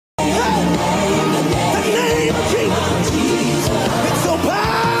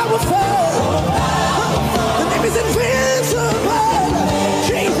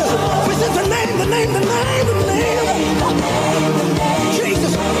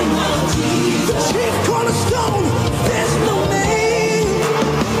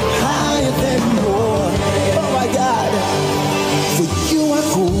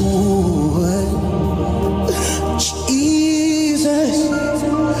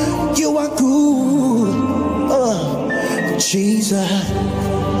Jesus.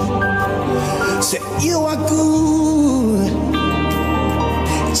 Say you are good.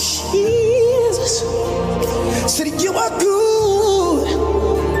 Jesus. Say you are good.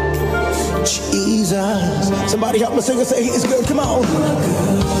 Jesus. Somebody help me sing and say he's good. Come on.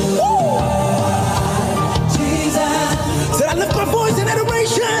 Jesus. Said I lift my voice in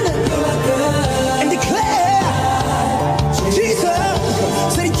adoration and declare,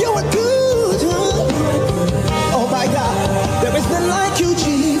 Jesus. Said you are good. Oh my God. There is none like you,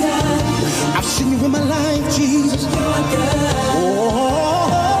 Jesus. I've seen you in my life, Jesus. Oh,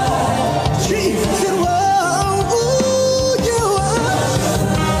 Jesus. Oh, you are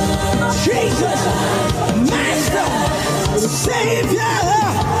Jesus, Master, Savior,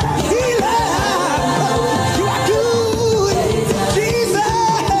 Healer. You are good, Jesus.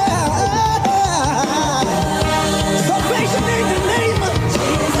 Salvation in your name.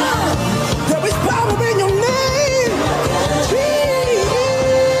 There is power in your name.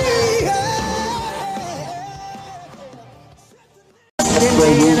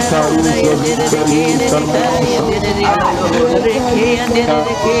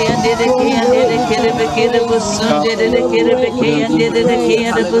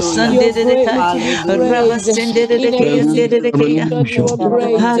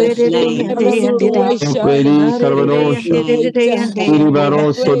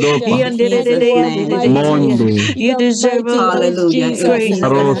 You deserve a praise.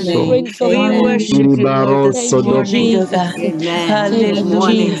 We worship you, Lord, this morning, oh God.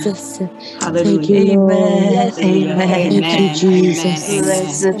 Hallelujah. Thank you, Lord. Amen. Thank you, Jesus.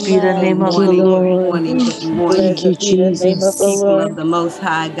 Blessed be the name of the Thank you, Lord. Lord. Thank you, Jesus. People of the Most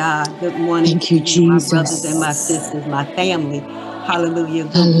High God, good morning Thank to you, you, my brothers and my Jesus. sisters, my family. Hallelujah.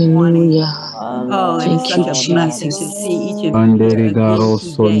 Good morning. Hallelujah. Oh, it's Thank such you, a blessing to Jesus. see each of you here again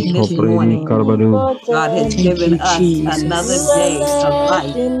today, Thank this you, morning. Lord. God has Thank given you, us another day Jesus. of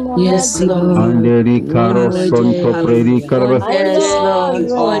life. Yes, Hallelujah. Lord. One more day. Hallelujah. Yes, Thank Lord.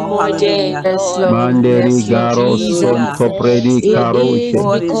 you all. Hallelujah. Yes, Lord. Yes, Lord. Hallelujah. Yes, Lord.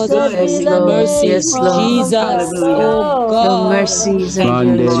 Lord is good and Yes, his Lord. mercy. Yes, Lord. Hallelujah. Your mercies Thank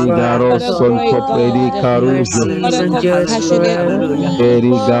you, endures Lord God. forever. Your mercies Hallelujah. endures Hallelujah. forever.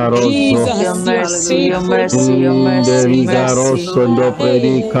 Hallelujah. Your mercy, your Hallelujah. mercy, your mercy, mercy.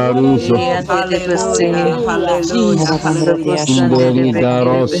 Hallelujah. Yandere-bese. Hallelujah.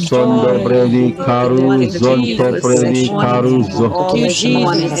 Hallelujah. Hallelujah. Good morning to you. Good morning to you all this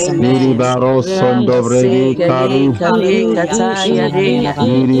morning. Amen. Amen. Hallelujah.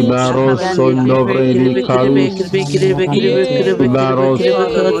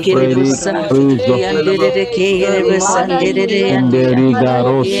 Hallelujah. Good morning. Amen.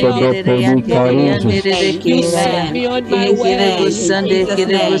 Amen. In Jesus'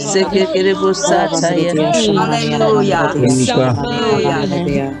 name. Hallelujah. Hallelujah.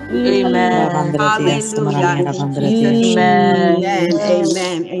 Amen. Hallelujah. In Jesus' Amen. name. Amen.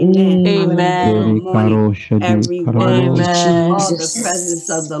 Amen. Hallelujah. Good Amen. morning, everyone. Oh, the presence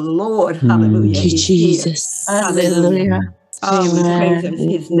of Jesus. the Lord, hallelujah, Thank you, is here. Jesus. Hallelujah. Hallelujah. Oh, we praise Amen.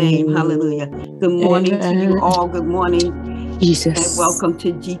 his name. Hallelujah. Good morning to you Amen. all. Good morning. And Jesus. welcome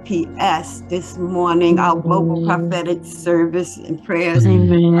to GPS this morning, our Global Prophetic Service and prayers.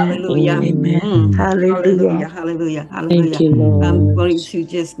 Amen. Hallelujah. Amen. Hallelujah. Hallelujah. Hallelujah. Thank Hallelujah. you, I'm Lord. going to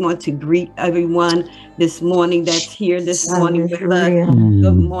just want to greet everyone this morning that's here this morning with us. Hallelujah.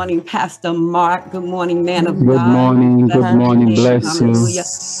 Good morning, Pastor Mark. Good morning, man of Good God. morning. Bless his name. Hallelujah.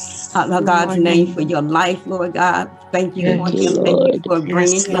 Jesus. Good God's name for morning. your life, Lord God. Thank you for Thank you, Yes. him. Thank you Lord. for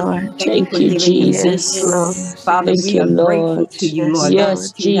bringing Yes, him. Lord. Thank you Thank for you, giving him Yes, vision. Lord. Jesus. Father, Thank we you, are grateful Lord. to you, Yes, Lord God, Lord. Yes,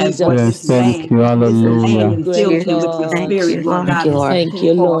 that you have brought this Jesus. man, this man, I'm and filled him grateful, with your Thank you, spirit, Lord Lord. Thank God, you, to Lord. send Thank him you,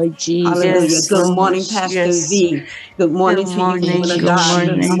 forth. Lord Hallelujah. Yes, Jesus. Good Lord. morning, Pastor Yes. V. Good Good morning to you, Thank woman morning. of Good you, God.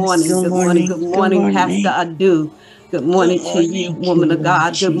 Good morning. morning. Good Good morning. Good morning. Jesus. Good morning, Pastor morning. Adu. Good morning to you, Thank you, woman of Lord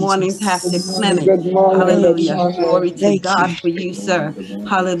God. Good morning, Pastor Jesus. Clement. Hallelujah. Glory to Thank God you. for you, sir.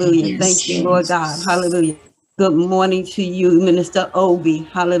 Hallelujah. Yes, Thank you, Lord God. Jesus. Hallelujah. Good morning to you, Minister Obi.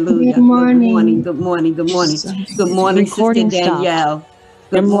 Good Hallelujah. Good morning. morning. Good morning. Good morning. Good Jesus. morning, Sister Recording stopped. Danielle.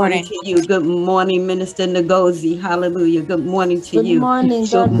 Good Good morning morning. to you. Good morning, Minister Ngozi. Hallelujah. Good morning to Good you. morning.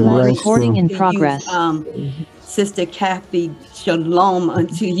 Good God morning bless. to Recording in you, progress. Sister Kathy. Shalom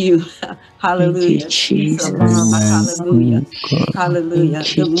unto you. Thank you, Hallelujah. Peace of God. Jesus. Hallelujah. Hallelujah. Thank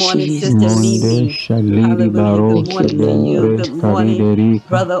you, Good morning, Sister Jesus. Mimi. Hallelujah. Good Thank you, morning to you. Lord. Good morning,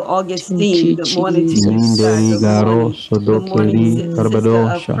 Brother Thank Augustine. you, Good morning to you, sir. Good Jesus. morning. Good morning, Sister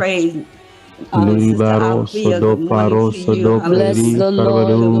of Mm. Praise. Sister Althea, good morning to you. Bless the Lord.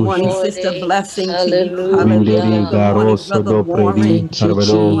 Good morning, Sister Blessing to you. Hallelujah. Good morning, Brother Warren. Thank you, Good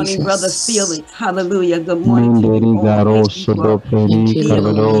morning, Brother Jesus. Felix. Hallelujah. Good morning to you all. Thank you for being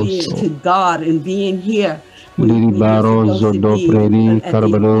obedient to God and being here. When you're supposed to be at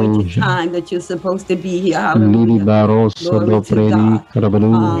the appointed time that you're supposed to be here. Hallelujah. Glory to God.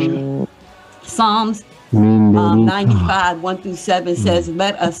 Psalms 95, 1-7 says,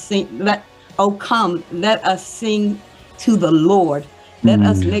 let us sing, come, let us sing to the Lord. Let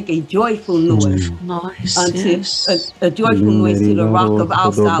us make a joyful noise unto a joyful noise to the rock of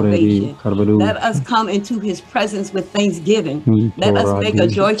our salvation. Let us come into his presence with thanksgiving. Let us make a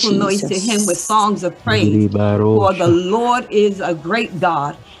joyful noise to him with songs of praise. For the Lord is a great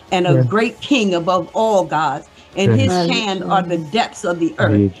God and a great King above all gods. In his hand are the depths of the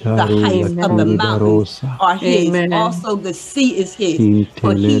earth. The heights of the mountains are his. Also the sea is his,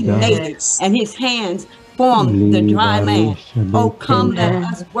 for he made it, and his hands formed the dry land. Oh, come, let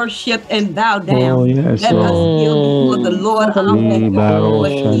us worship and bow down. Let us kneel before the Lord our Maker, for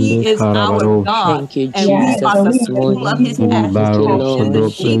he is our God, and we are the people of his pasture and the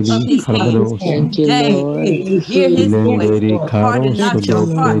sheep of his hand. Today, if you hear his voice, harden not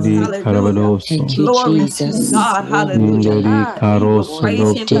your hearts. Hallelujah. Glory to God. Hallelujah. We will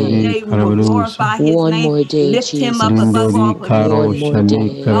praise him today. We will glorify his name. Lift him up above all positions.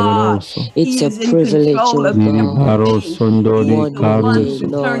 God, he is in control of everything. He's the one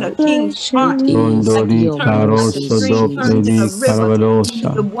who turn a king's heart. Like he turned a stream turned in a river. He's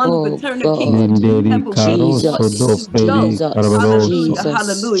the one who turn a king into pebble. Hallelujah.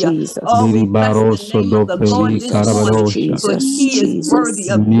 Hallelujah. Oh, we bless the name of the Lord this morning, for he is worthy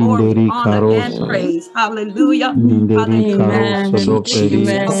of glory, honor, and praise. Hallelujah. Hallelujah.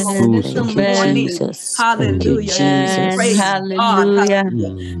 This morning. Hallelujah. Praise God.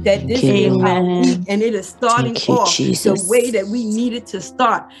 Hallelujah. That this is our week and it is starting off the way that we needed to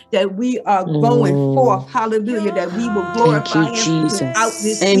start. That we are going forth. Hallelujah. That we will glorify him throughout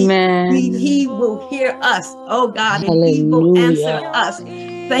this week. He will hear us, oh God, and he will answer us.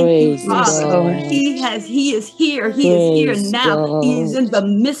 Thank you, Father. He is here. He is here now. He is in the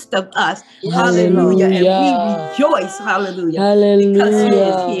midst of us. Hallelujah. And we rejoice. Hallelujah. Because he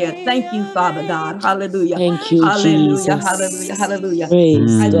is here. Thank you, Father God. Hallelujah. Thank you, hallelujah. Jesus. Hallelujah. Hallelujah.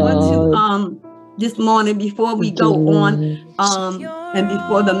 Praise I God. want to this morning, before we go on, and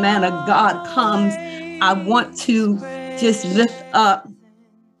before the man of God comes, I want to just lift up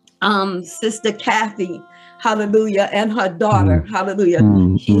Sister Kathy, hallelujah, and her daughter, hallelujah.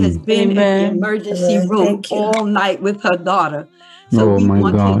 She has been in the emergency room all night with her daughter. So we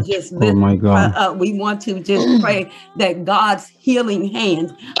want to just lift her up. We want to just pray that God's healing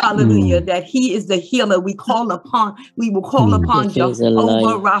hands, hallelujah, that he is the healer. We will call upon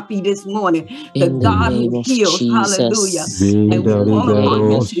Jehovah Rapha this morning, the God who heals, hallelujah. And we call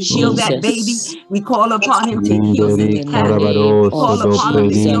upon him to heal that baby. We call upon him to heal Sister Kathy. We call upon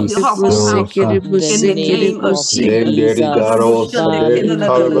him to heal her whole house. In the name of Jesus.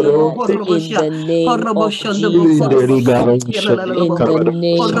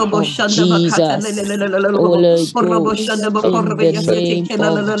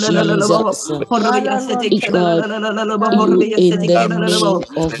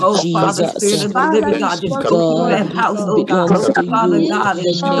 Oh, Father, Spirit of the living God, just go through that house, oh God. Father God,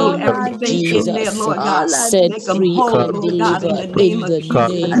 and heal everything in there, Lord God. Make them whole, Lord God, in the name of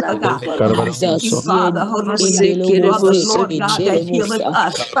Jesus, Lord God. Thank you, Father. Hallelujah. You are the Lord God that healeth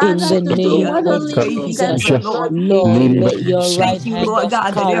us. In the name of Jesus, Lord, let your right Thank you, hand Lord of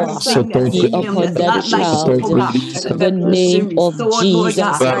God, that power everything that's be in him upon that's that not like you, child. oh God, In the name of restored, Lord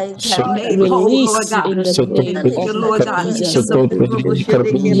God, Jesus, have made whole, Lord release God. in the name Thank you, of Lord God. Jesus.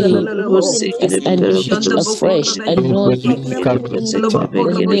 And afresh anointing in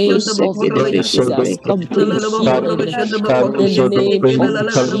the name of Jesus, complete healing in the name of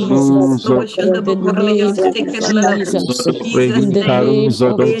Jesus, in the name of Jesus, in the name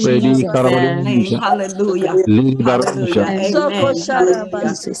of Jesus. Hallelujah. Hallelujah. Amen.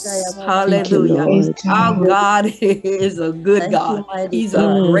 Hallelujah. Thank you, Hallelujah. Lord. Our God is a good God. He's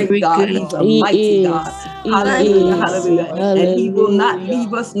a great God. He's a He mighty God. is. Hallelujah. He is. Hallelujah. And he will not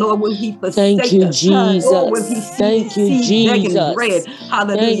leave us, nor will he Thank forsake you, us, nor will he Jesus. see his Thank you, seed begging bread. Jesus.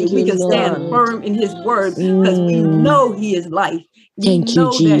 Hallelujah. Thank We you, can stand Lord. firm in his word because we know he is life. We Thank you,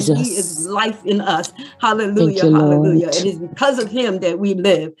 know that he is Jesus. life in us. Hallelujah. Thank you, Hallelujah. Lord. It is because of him that we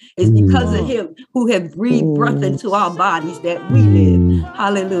live. It's because of him who has breathed breath into our bodies that we live.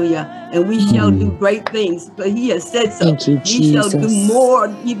 Hallelujah. And we shall do great things. But he has said so. Thank you, We shall do Jesus.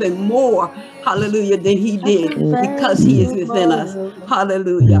 more, even more, hallelujah, than he did, because he is within us.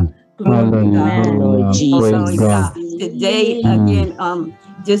 Hallelujah. Lord Jesus. Today, again,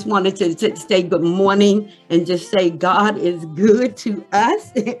 just wanted to say good morning and just say God is good to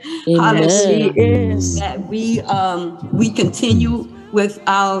us. Hallelujah. That we continue with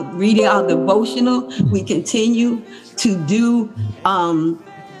our reading our devotional. We continue to do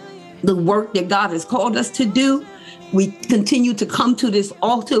the work that God has called us to do. We continue to come to this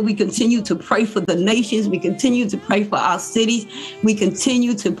altar. We continue to pray for the nations. We continue to pray for our cities. We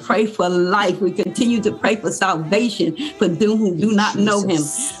continue to pray for life. We continue to pray for salvation for them who do not know him.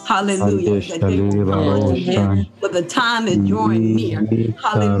 Hallelujah. That they will come unto him. For the time is drawing near.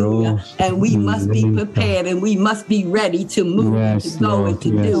 Hallelujah. And we must be prepared and we must be ready to move, to go, and to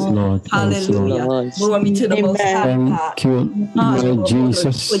do. Hallelujah. Glory to the Most High God. Thank you, Lord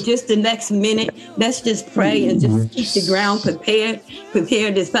Jesus. For just the next minute, let's just pray and just keep the ground prepared.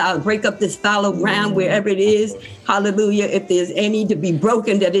 Prepare this foul, break up this fallow ground wherever it is. Hallelujah. If there's any to be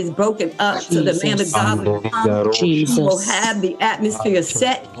broken, that is broken up. So the man of God will come. He will have the atmosphere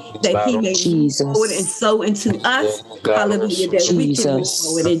set that he may move forward and sow into us. Hallelujah. That we can move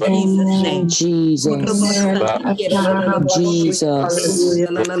forward in Jesus' name.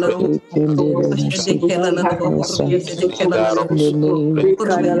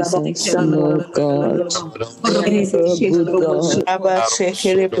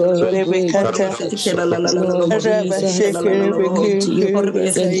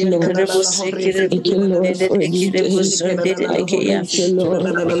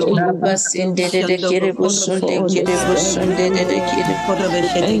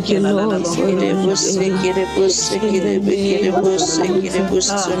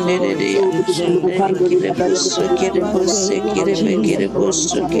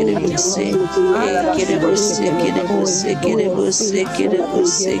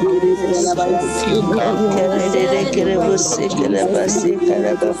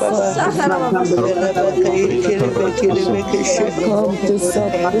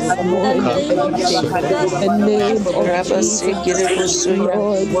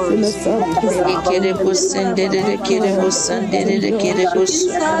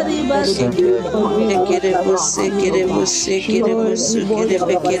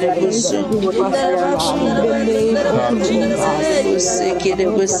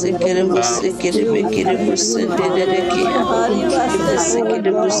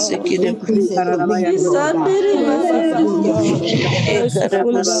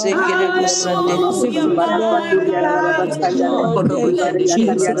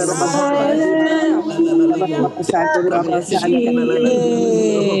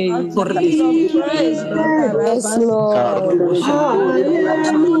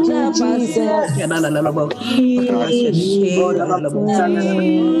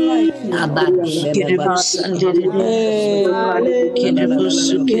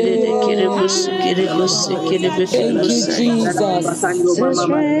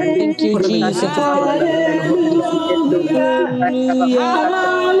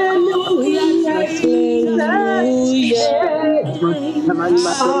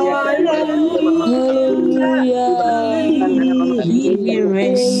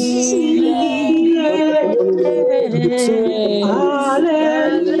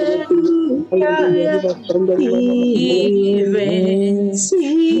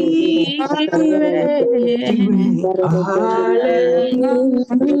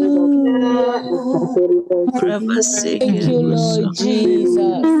 Thank you, Lord Jesus.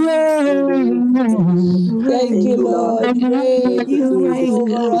 Thank you, Lord. Reign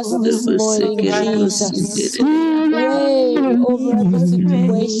over us this morning, Jesus. Reign over every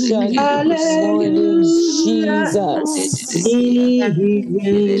situation this morning, Jesus.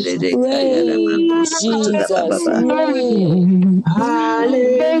 Reign, Jesus. Reign.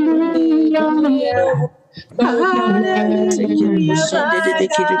 Hallelujah.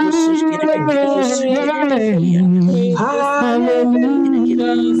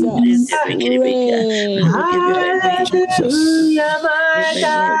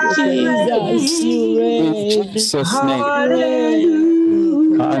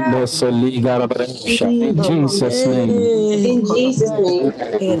 Jesus' name. In Jesus' name.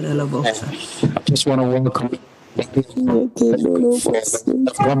 I just want to welcome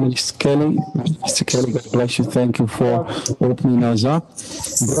Mr. Kelly, God bless you. Thank you for opening us up.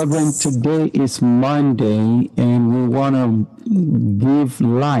 Brethren, today is Monday, and we want to give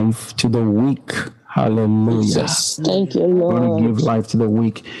life to the week. Hallelujah. Jesus. Thank you, Lord. We want to give life to the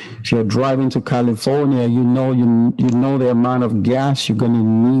week. If you're driving to California, you know the amount of gas you're going to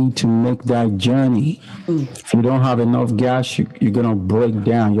need to make that journey. If you don't have enough gas, you're going to break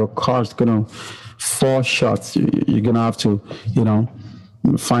down. Your car's going to fall short. You're going to have to,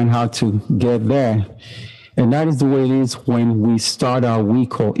 find how to get there. And that is the way it is when we start our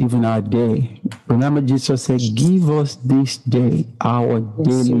week or even our day. Remember, Jesus said, give us this day our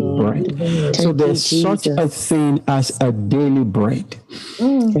daily bread. So there's such a thing as a daily bread.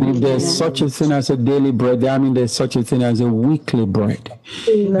 And if there's such a thing as a daily bread, I mean there's such a thing as a weekly bread.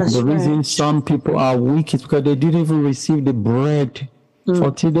 The reason some people are weak is because they didn't even receive the bread for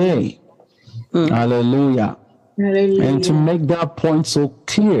today. Hallelujah. And to make that point so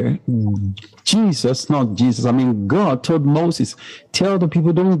clear, God told Moses, tell the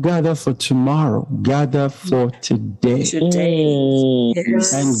people, don't gather for tomorrow, gather for today.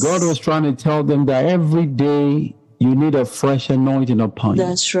 And God was trying to tell them that every day you need a fresh anointing upon you.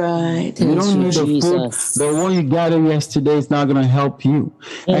 That's right. You don't need a food. The one you gathered yesterday is not going to help you.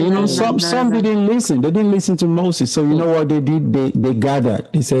 And you know, some didn't listen. They didn't listen to Moses. So you know what they did? They gathered.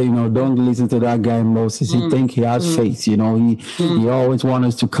 They said, you know, don't listen to that guy Moses. He think he has faith. You know, he always wants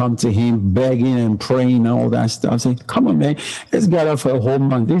us to come to him begging and praying and all that stuff. I say, come on, man, let's gather for a whole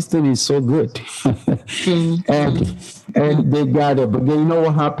month. This thing is so good. and they gathered. But then you know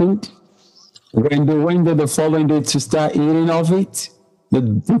what happened? When they went there the following day to start eating of it,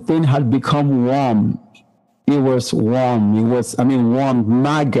 the thing had become warm. It was warm. Warm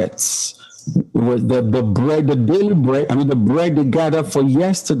maggots. It was the bread, the daily bread. The bread they gathered for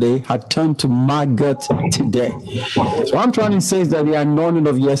yesterday had turned to maggot today. So what I'm trying to say is that the anointing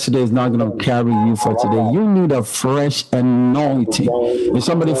of yesterday is not going to carry you for today. You need a fresh anointing. Is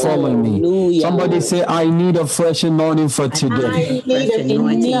somebody following me? Hallelujah. Somebody say, I need a fresh anointing for today.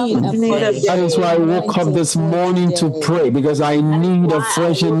 That is why I woke up this morning to pray, because I need a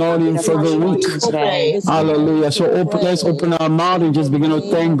fresh anointing for the week. Hallelujah. So let's open our mouth and just begin to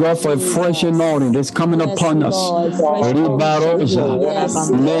thank God for a fresh anointing that's coming upon us.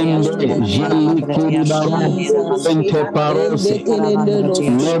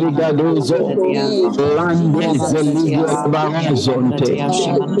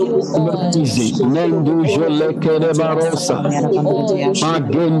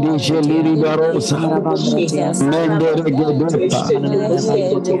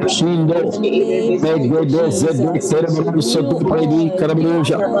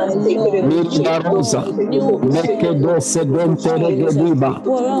 Barosa, Meke do sedente regediba,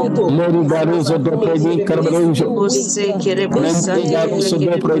 Lori Barosa do predi carbarujo, Mente Barosa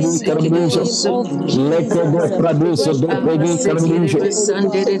do predi carbarujo, Leke do Praduso do predi carbarujo,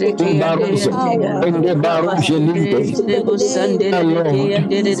 Barosa, Ende Baroja Linde,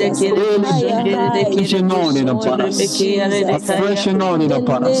 Lord, fresh anointing upon us, a fresh anointing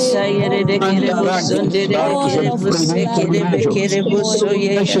upon us,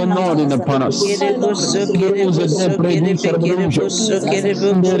 fresh anointing upon us.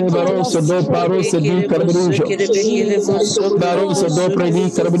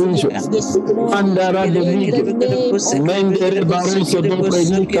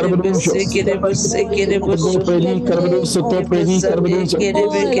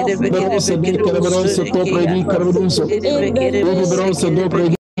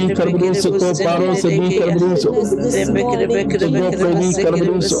 Carburuso to paros di carburuso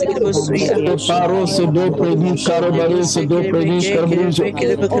paros do predi carburuso do predi carburuso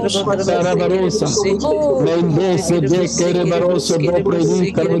sarabarosa mendese de carburuso do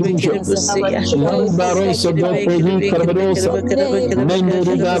predi carburuso baroso do predi carburuso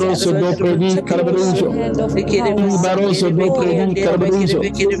mendere baroso do predi carburuso baroso do predi carburuso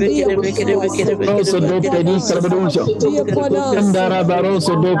baroso do predi carburuso andara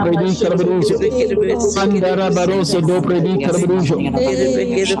baroso do predi carburuso andara baroso do predi carburuso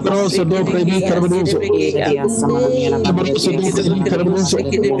baroso do predi carburuso baroso do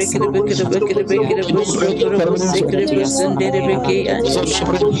predi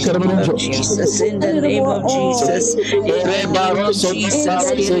carburuso Jesus, in the name of Jesus,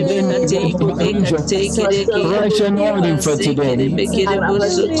 fresh anointing for today.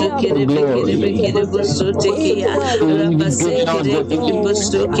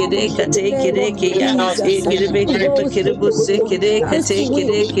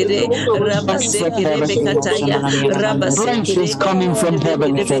 Strength is coming from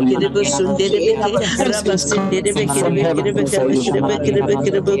heaven for you.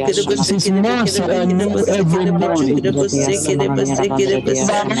 His mercy I know every morning. In the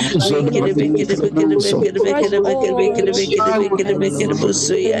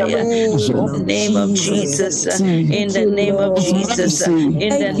name of Jesus, in the name of Jesus, in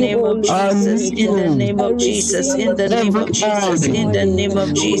in the name of Jesus, in the name of Jesus, in the name of Jesus, in the name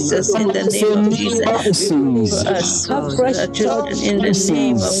of Jesus, in the name of Jesus. For us, our children, in the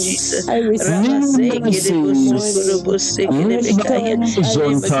name of Jesus. Thank you, Jesus.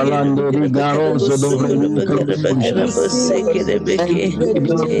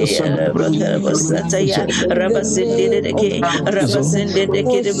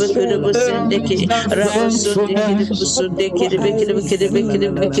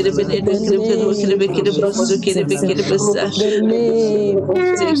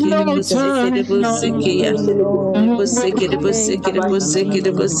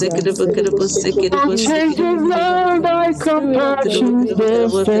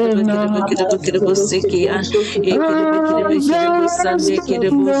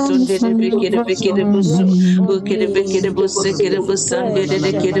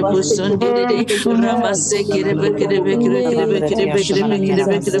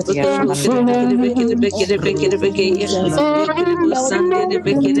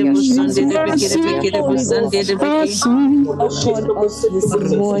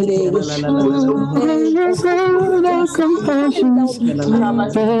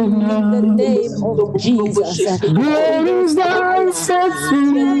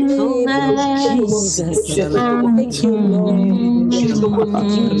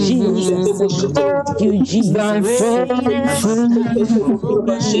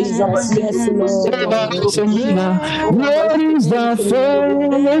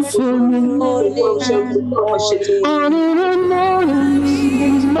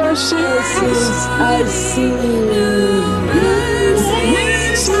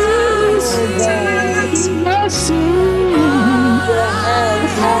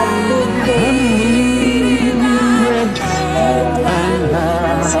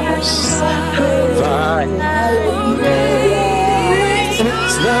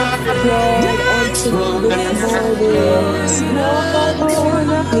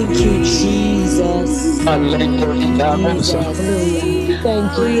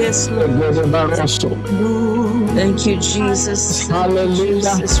 Thank you. Yes, Lord. Thank you, Jesus. Hallelujah.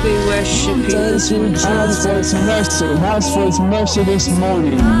 Jesus, we worship you. Thank you, Ask for His mercy. Ask for His mercy this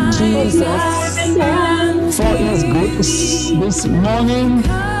morning. Jesus. For His grace this morning.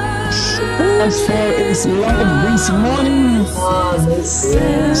 Ask for His love this morning.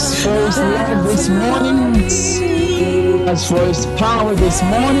 Ask for His love this morning. Ask for His power this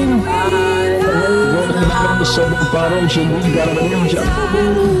morning.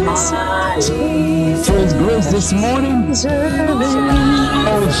 For His grace this morning.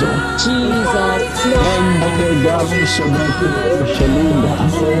 Also, Jesus. And God also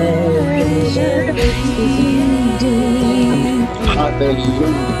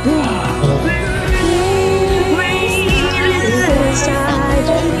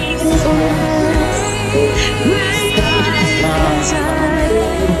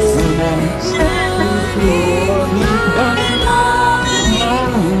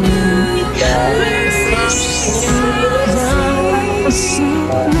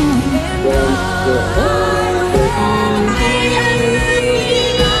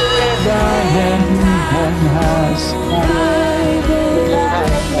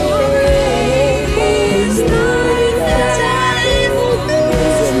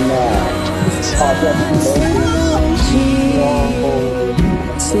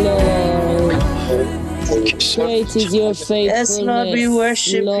Great is your faithfulness. Yes, Lord, we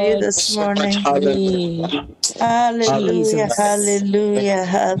worship you this morning. Hallelujah, hallelujah,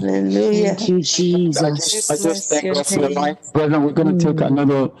 hallelujah. Thank you, Jesus. I just thank God for your life. Brethren, we're going to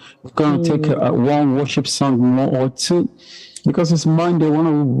take one worship song more or two. Because it's Monday, we want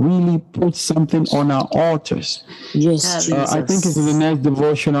to really put something on our altars. Yes, Jesus. I think it's in the next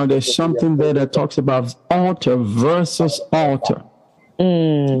devotional. There's something there that talks about altar versus altar.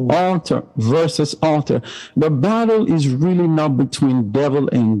 Altar versus altar. The battle is really not between devil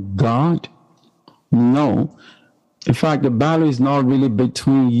and God. No. In fact, the battle is not really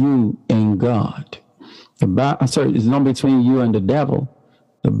between you and God. It's not between you and the devil.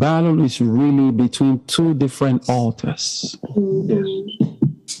 The battle is really between two different altars.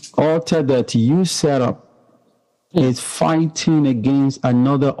 Altar that you set up is fighting against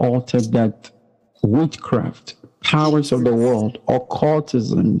another altar that witchcraft, powers of the world,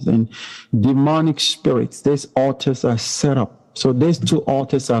 occultism, and demonic spirits, these altars are set up. So these two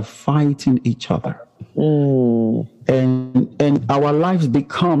altars are fighting each other. And our lives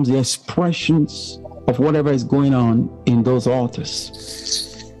becomes the expressions of whatever is going on in those altars.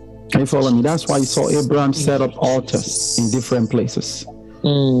 Can you follow me? That's why you saw Abraham set up altars in different places.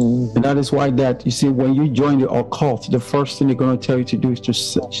 And that is why that, you see, when you join the occult, the first thing they're going to tell you to do is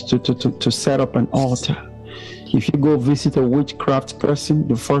to set up an altar. If you go visit a witchcraft person,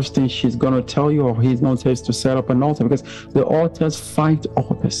 the first thing she's going to tell you, or he's going to tell you, is to set up an altar, because the altars fight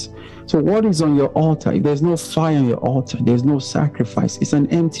altars. So what is on your altar? If there's no fire on your altar, there's no sacrifice. It's an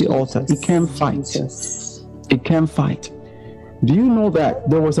empty altar. It can't fight. It can't fight. Do you know that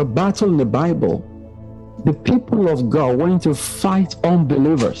there was a battle in the Bible? The people of God went to fight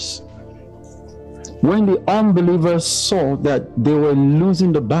unbelievers. When the unbelievers saw that they were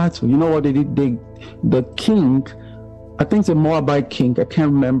losing the battle, you know what they did? The king, I think it's a Moabite king, I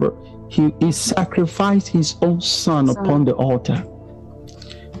can't remember, he sacrificed his own son upon the altar.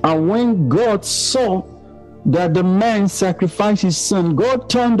 And when God saw that the man sacrificed his son, God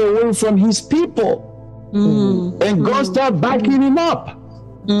turned away from his people. And God started backing him up.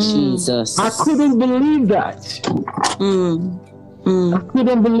 Jesus. I couldn't believe that. I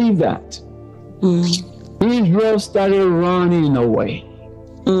couldn't believe that. Israel started running away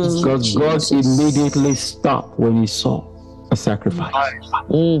because God immediately stopped when he saw a sacrifice.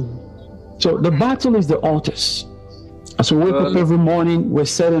 So the battle is the altars. As we wake up every morning, we're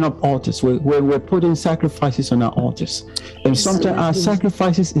setting up altars. We're putting sacrifices on our altars. And sometimes our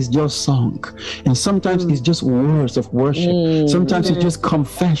sacrifices is just song. And sometimes it's just words of worship. Sometimes it's just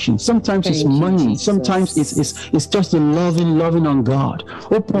confession. Sometimes it's money. Sometimes it's just the loving on God.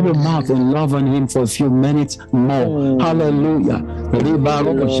 Open your mouth and love on him for a few minutes more. Hallelujah.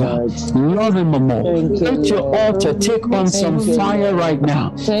 Love him more. Let your altar take on some fire right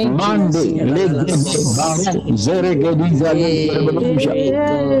now. Monday. Jesus.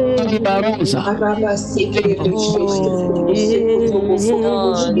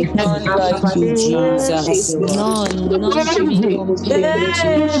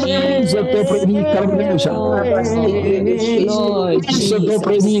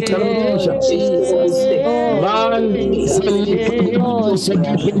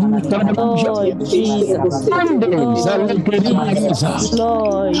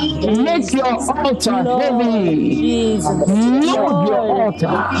 Make your altar heavy. Lord, your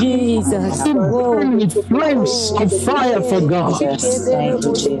altar. Jesus. Burn with flames of fire for God.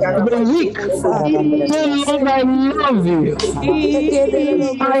 The weak. Say, Lord, I love you.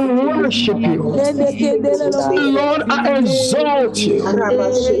 I worship you. Lord, I exalt you.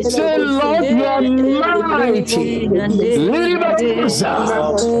 Say, Lord, you are mighty.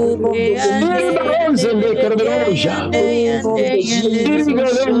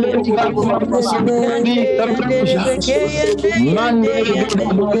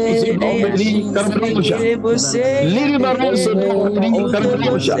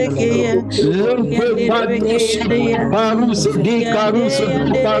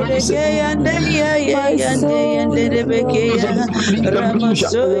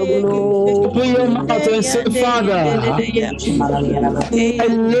 Open your mouth and say, Father, I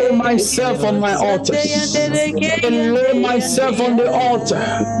lay myself on my altar. I lay myself on the altar.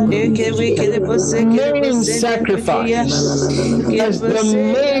 Main sacrifice. As the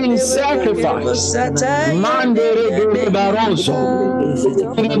main sacrifice. Mandere Baroso.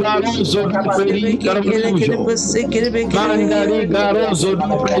 Baroso Peri Carvalujo. Mandari Garoso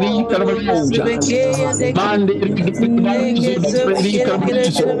Peri Carvalujo. Mandari Baroso Peri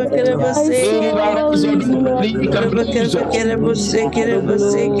Carvalujo. Baroso Peri Carvalujo.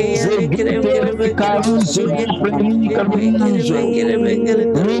 Caruso Peri Carvalujo.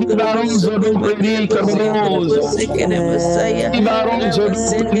 Baroso Peri Carvalujo.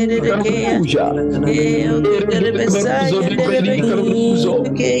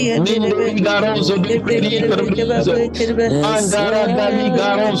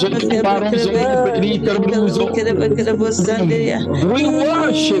 We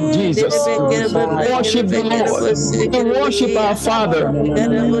worship Jesus. Worship the Lord. We worship our Father.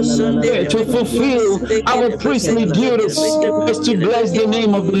 To fulfill our priestly duties is to bless the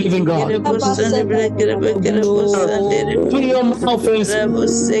name of the living God. Put your mouth and say,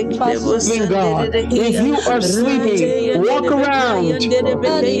 living God. If you are sleeping, walk around.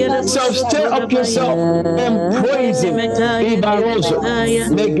 So stir up yourself and praise him.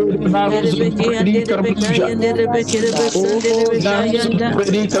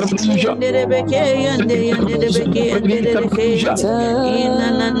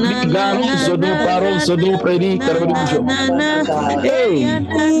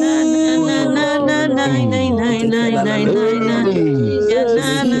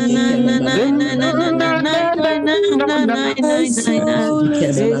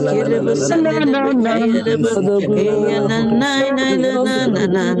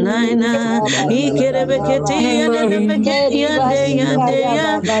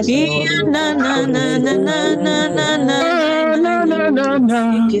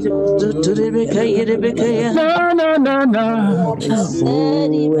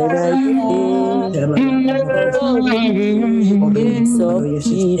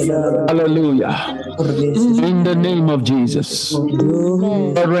 Hallelujah. In the name of Jesus.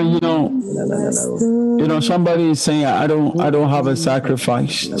 Brethren, you know, somebody is saying, I don't have a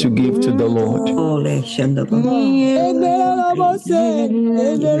sacrifice to give to the Lord.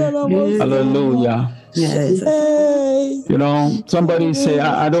 Hallelujah. You know, somebody say,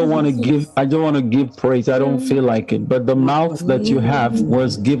 I don't want to give praise. I don't feel like it. But the mouth that you have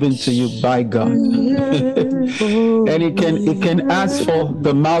was given to you by God. And it can ask for,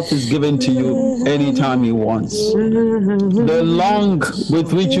 the mouth is given to you anytime he wants. The lung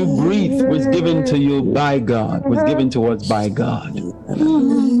with which you breathe was given to you by God, was given to us by God.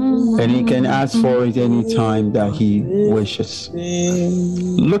 And he can ask for it anytime that he wishes.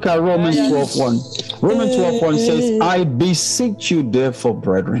 Look at Romans 12:1. Romans 12:1 says, I beseech you therefore,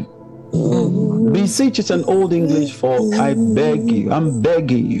 brethren. Beseech is an old English for I beg you. I'm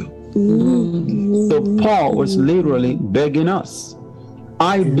begging you. So Paul was literally begging us.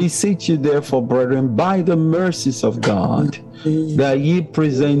 I beseech you therefore, brethren, by the mercies of God, that ye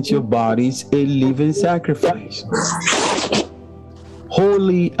present your bodies a living sacrifice,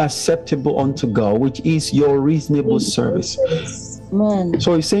 wholly acceptable unto God, which is your reasonable service.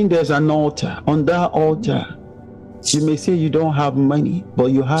 So he's saying there's an altar. On that altar, you may say you don't have money,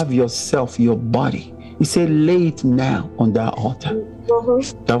 but you have yourself, your body. He said, lay it now on that altar.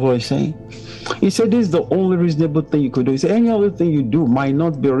 That's what he's saying. He said, this is the only reasonable thing you could do. He said, any other thing you do might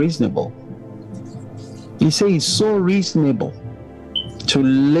not be reasonable. He said, it's so reasonable to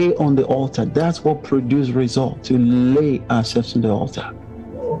lay on the altar. That's what produces result, to lay ourselves on the altar.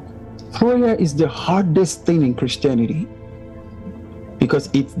 Prayer is the hardest thing in Christianity, because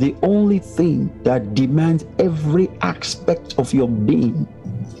it's the only thing that demands every aspect of your being,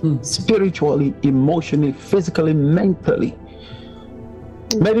 spiritually, emotionally, physically, mentally.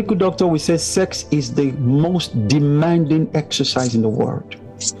 Medical doctor will say sex is the most demanding exercise in the world.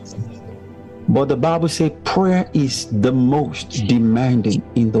 But the Bible says prayer is the most demanding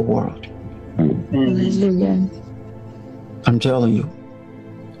in the world. I'm telling you.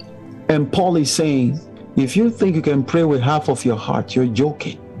 And Paul is saying, if you think you can pray with half of your heart, you're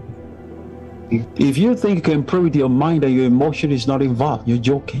joking. If you think you can pray with your mind and your emotion is not involved, you're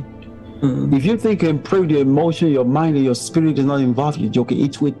joking. If you think you can pray with your emotion, your mind, and your spirit is not involved, you're joking.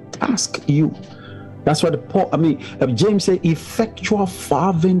 It will task you. That's what James said, effectual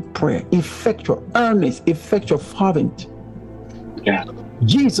fervent prayer, effectual, earnest, effectual fervent. Yeah.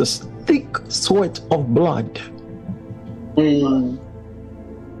 Jesus, thick sweat of blood.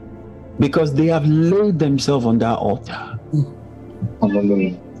 Because they have laid themselves on that altar.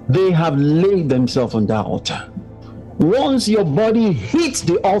 They have laid themselves on that altar. Once your body hits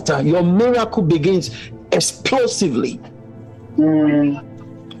the altar, your miracle begins explosively.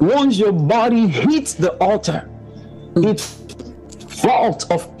 Once your body hits the altar, its vault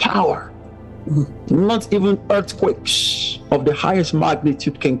of power, not even earthquakes of the highest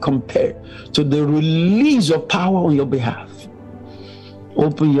magnitude can compare to the release of power on your behalf.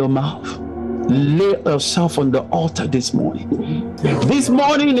 Open your mouth. Lay yourself on the altar this morning. This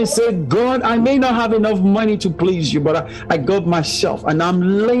morning he said, God, I may not have enough money to please you, but I got myself and I'm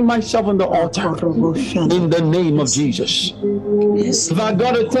laying myself on the altar in the name of Jesus. If I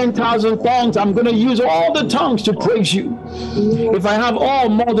got 10,000 tongues, I'm going to use all the tongues to praise you. If I have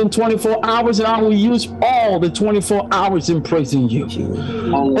more than 24 hours, and I will use all the 24 hours in praising you.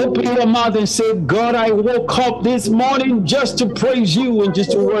 Open your mouth and say, God, I woke up this morning just to praise you and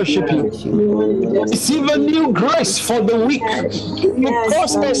just to worship you. Receive a new grace for the week. It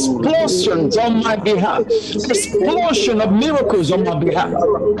cause explosions on my behalf. Explosion of miracles on my behalf.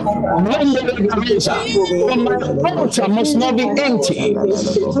 My altar must not be empty.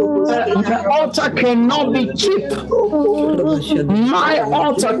 My altar cannot be cheap. My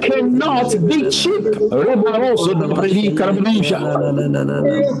altar cannot be cheap.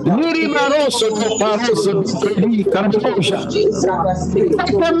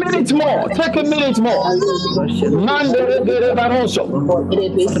 Take a minute more. This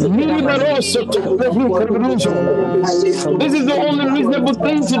is the only reasonable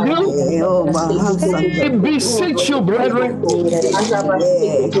thing to do. It beseech you, brethren,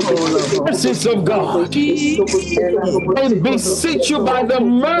 mercies of God. It beseech you by the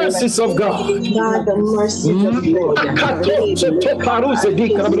mercies of God.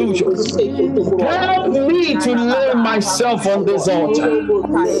 Help me to lay myself on this altar.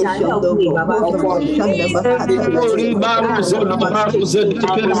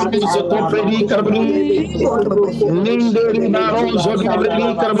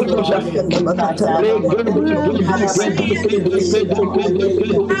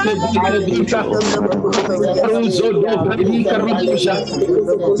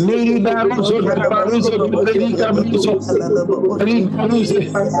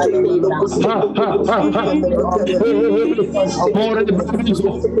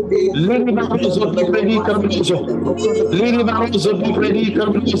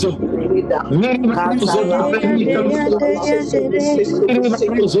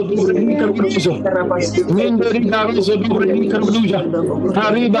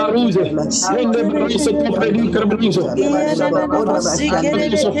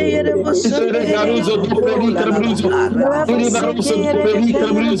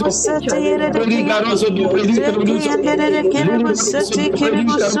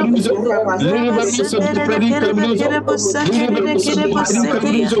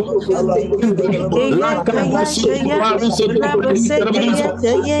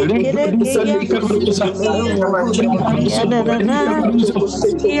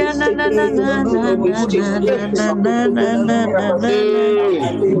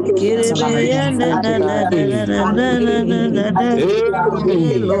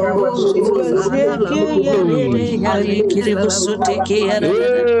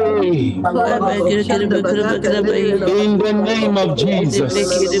 In the name of Jesus.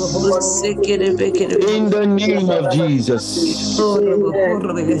 In the name of Jesus.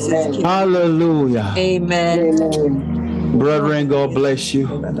 Hallelujah. Amen. Brethren, God bless you.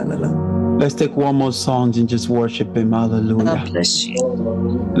 Let's take one more song and just worship Him. Hallelujah. God bless you.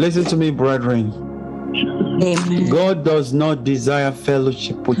 Listen to me, brethren. Amen. God does not desire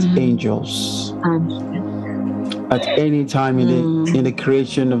fellowship with angels at any time in the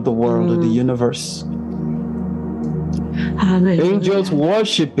creation of the world or the universe. Hallelujah. Angels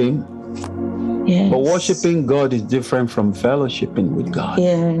worship Him, yes. but worshiping God is different from fellowshipping with God.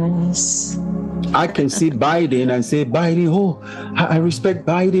 Yes. I can see Biden and say, Biden, oh, I respect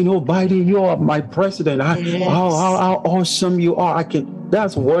Biden. Oh, Biden, you are my president. Yes. How awesome you are.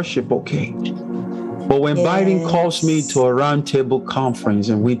 That's worship, okay. But when Biden calls me to a roundtable conference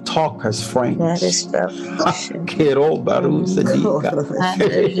and we talk as friends, that is fellowship.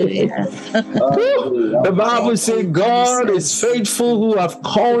 The Bible says God is faithful who have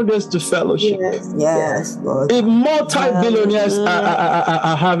called us to fellowship. Yes, Lord. If multi-billionaires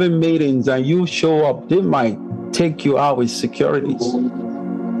are having meetings and you show up, they might take you out with securities.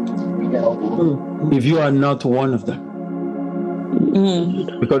 If you are not one of them.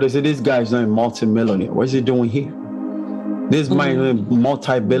 Because they say this guy is not a multi-millionaire. What is he doing here? This might be a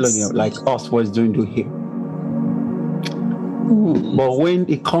multi-billionaire like us. What is doing here? But when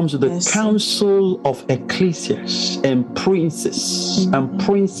it comes to the council of ecclesias and princes and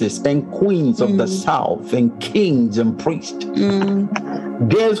queens of the south and kings and priests,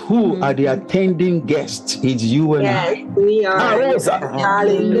 guess who are the attending guests? It's you and I. We are.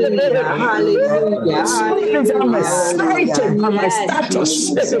 Hallelujah. Hallelujah. I'm excited by my status.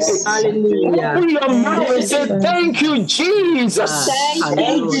 Hallelujah. Open your mouth and say, thank you, Jesus.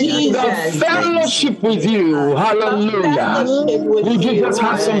 Thank you, The Jesus. fellowship with you. Hallelujah. Would you just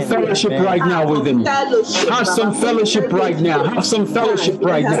have some fellowship right now with Him? Have some fellowship right now. Have some fellowship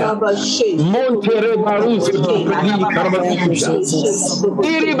right now. Montere Baruze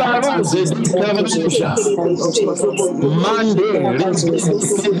Iri Baruze Mande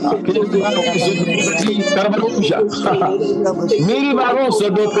Miri Baruze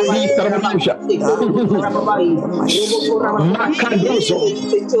Makadoso.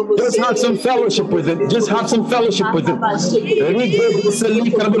 Just have some fellowship with Him. Just have some fellowship with Him.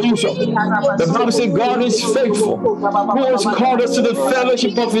 The Bible says God is faithful, who has called us to the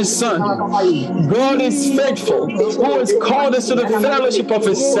fellowship of His Son. God is faithful, who has called us to the fellowship fellowship of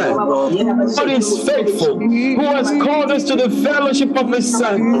His Son. God is faithful, who has called us to the fellowship of His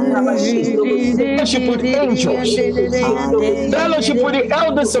Son. Fellowship with angels, fellowship with the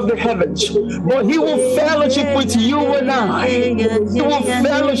elders of the heavens. But He will fellowship with you and I. He will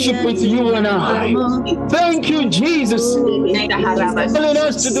fellowship with you and I. Thank you, Jesus, calling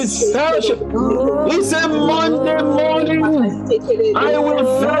us to this fellowship. He said, Monday morning, I will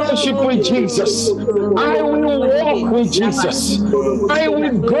fellowship with Jesus. I will walk with Jesus. I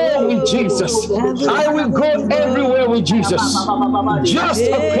will go with Jesus. I will go everywhere with Jesus. Just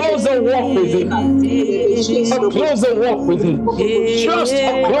a closer walk with Him. A closer walk with Him. Just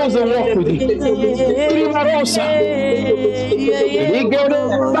a closer walk with Him.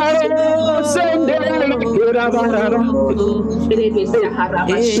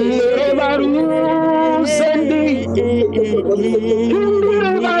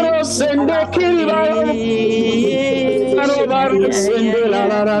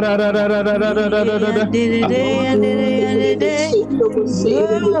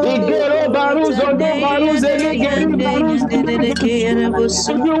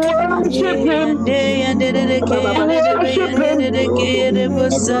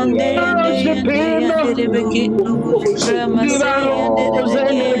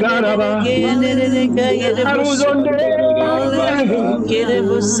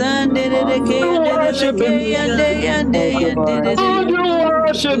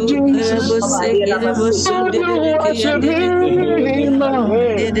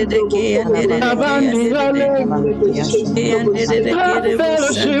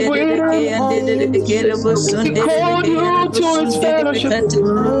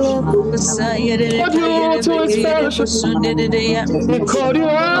 Called you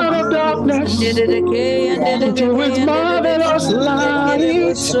out of darkness into His marvelous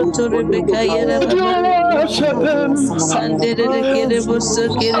light. You worship Him.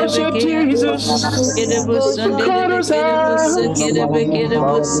 Worship Jesus. Called us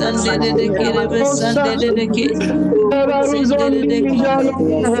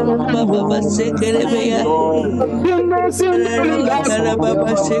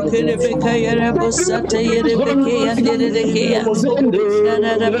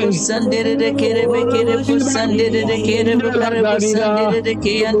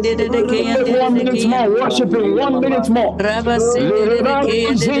worshiping 1 minute more.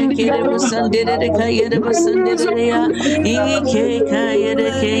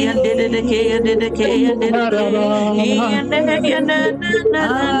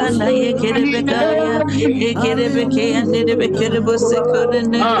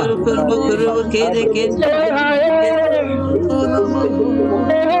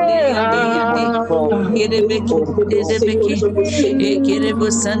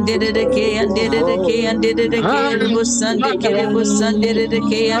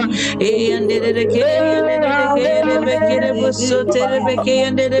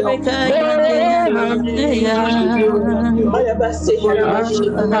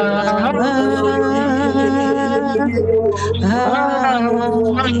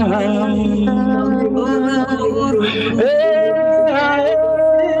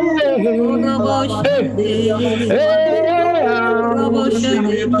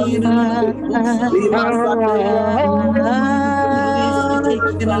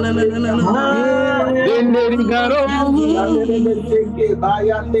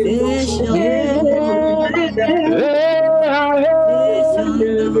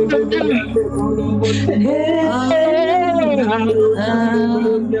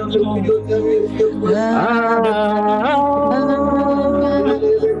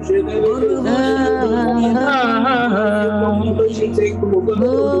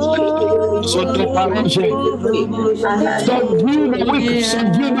 Subdue the weak,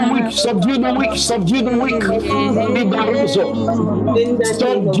 subdue the weak, subdue the weak, subdue the weak.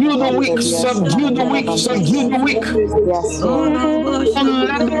 Subdue the weak, subdue the weak, subdue the weak. Don't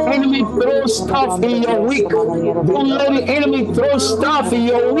let the enemy throw stuff in your week. Don't let the enemy throw stuff in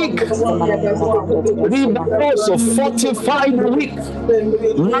your week. Also fortify the week.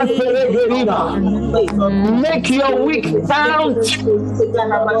 Make your week count.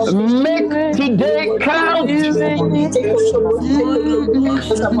 Make today count.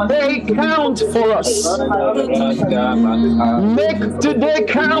 They count for us. Make today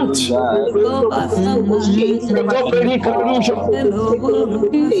count.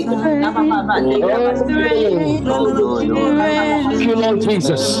 Thank you, Lord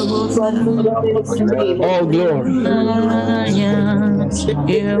Jesus. All glory.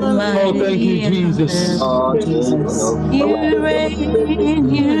 Oh, thank you, Jesus. You reign,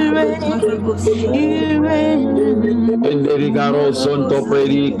 you reign. Enderigaro sonto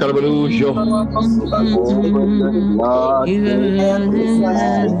predi carbelujo.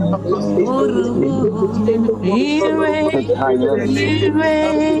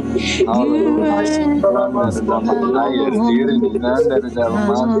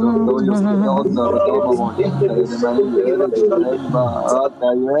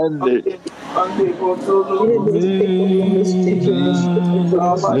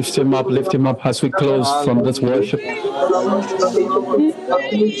 Lift him up as we close from this worship.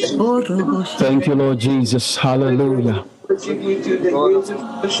 Thank you, Lord Jesus. Hallelujah.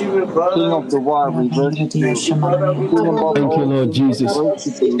 King of the world, we worship you. Thank you, Lord Jesus.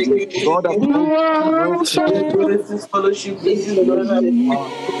 God of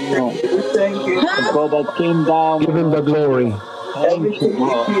God that came down. Give him the glory. Thank you,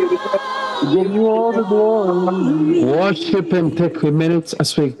 God. Give you all the glory. Worship him. Take a minute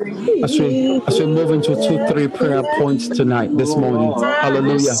as we move into 2-3 prayer points tonight, this morning.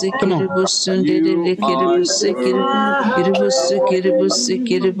 Hallelujah. Come on. We give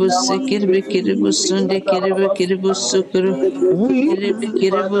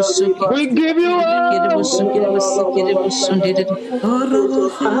you we give you all.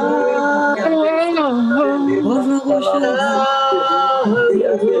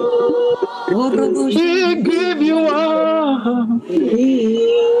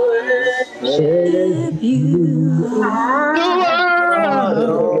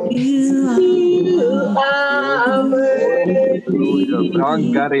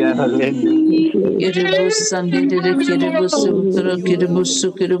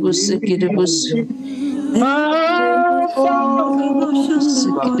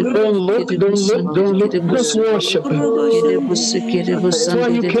 Don't look, just worship him. That's why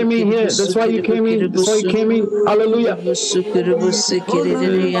you came in here. That's why you came in. That's why you came in. Hallelujah.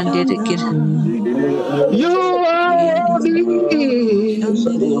 You are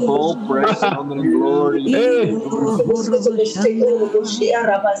the whole praise, honor, and glory.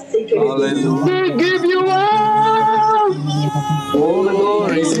 Hallelujah. We give you all the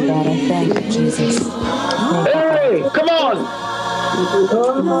glory. God, I thank you, Jesus. Hey, come on.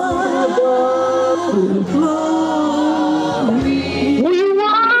 We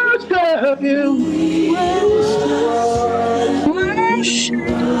worship you.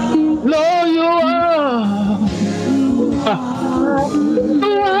 Lord, you are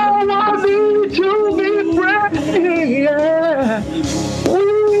worthy to be praised.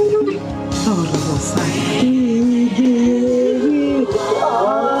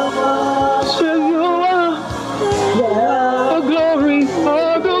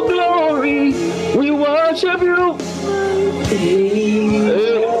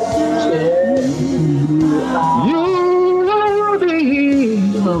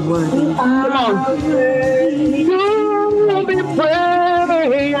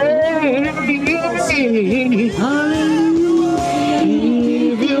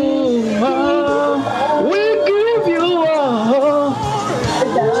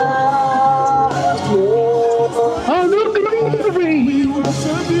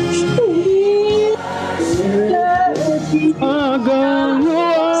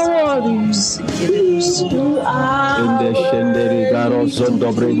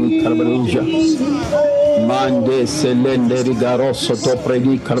 Mande selenderi garoso to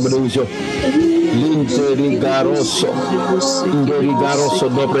predi carbelujo. Linteri garoso. Inderi garoso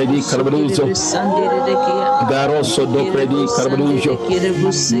do predi carbelujo. Garoso do predi carbelujo.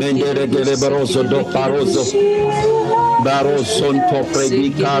 Mendere gele baroso do paroso. Baroson to predi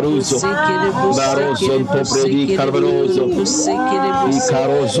caruso. Baroson to predi carbelujo. I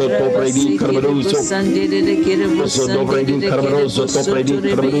caroso to predi carbelujo. Caroso do predi carbelujo to predi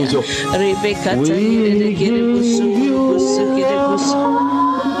carbelujo. We give you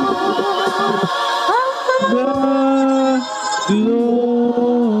glory.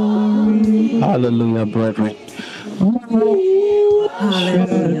 Hallelujah, brethren.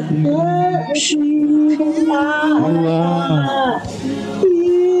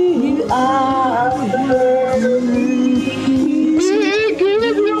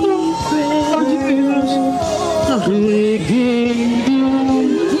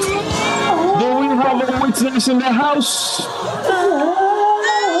 In the house,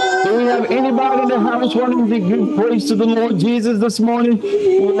 do we have anybody in the house wanting to give praise to the Lord Jesus this morning?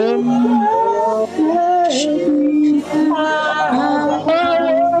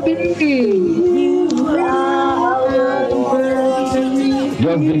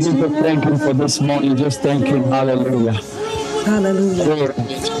 Just begin to thank him for this morning. Just thank him. Hallelujah. Hallelujah.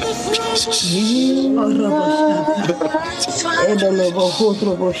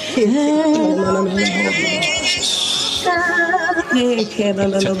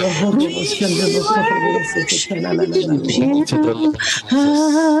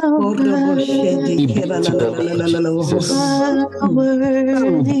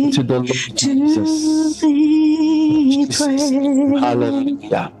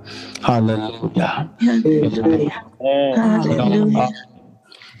 Hallelujah. Hallelujah. Hallelujah.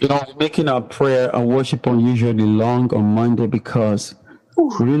 You know, making our prayer and worship unusually long on Monday because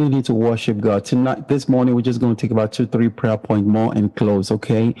we really need to worship God. Tonight, this morning, we're just going to take about 2-3 prayer points more and close,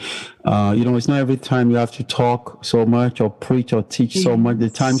 okay? You know, it's not every time you have to talk so much or preach or teach so much. The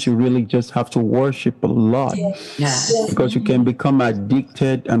times you really just have to worship a lot. Yes. Because you can become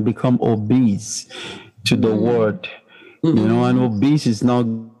addicted and become obese to the word. You know, and obese is not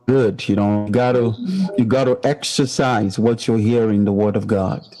good. You know, you gotta exercise what you're hearing, the word of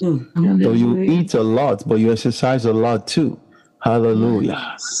God. So you eat a lot, but you exercise a lot too.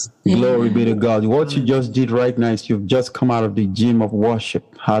 Hallelujah. Glory be to God. What you just did right now is you've just come out of the gym of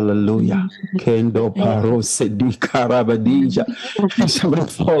worship. Hallelujah. Kendo paro sedi karabadija. Somebody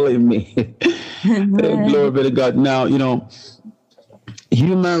following me. Glory be to God. Now, you know,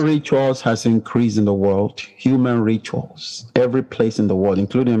 human rituals has increased in the world. Human rituals, every place in the world,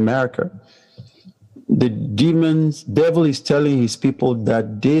 including America. The devil is telling his people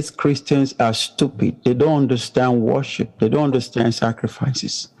that these Christians are stupid. They don't understand worship. They don't understand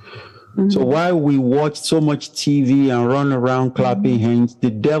sacrifices. So while we watch so much TV and run around clapping hands, the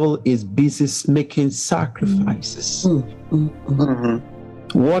devil is busy making sacrifices.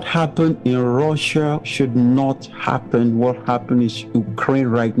 What happened in Russia should not happen. What happened in Ukraine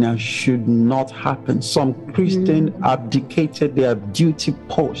right now should not happen. Some Christians abdicated their duty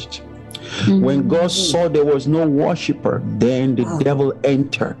post. When God saw there was no worshiper, then the devil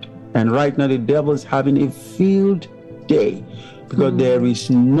entered. And right now the devil is having a field day because there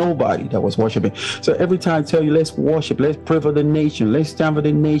is nobody that was worshiping. So every time I tell you, let's worship, let's pray for the nation, let's stand for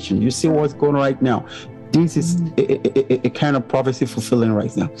the nation. You see what's going on right now. This is a kind of prophecy fulfilling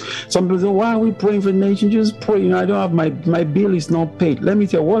right now. Some people say, why are we praying for the nation? Just pray. You know, I don't have my bill is not paid. Let me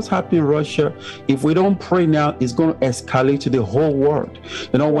tell you what's happening in Russia. If we don't pray now, it's going to escalate to the whole world.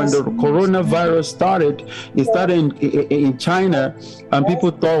 You know, when the coronavirus started, it started in China, and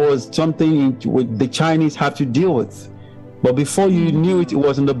people thought it was something the Chinese have to deal with. But before you knew it, it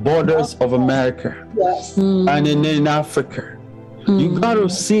was in the borders of America and then in Africa. You got to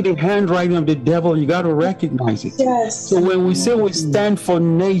see the handwriting of the devil. You got to recognize it. So when we say we stand for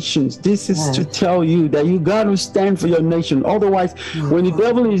nations, this is to tell you that you got to stand for your nation. Otherwise, when the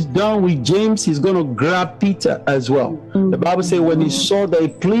devil is done with James, he's going to grab Peter as well. The Bible says when he saw that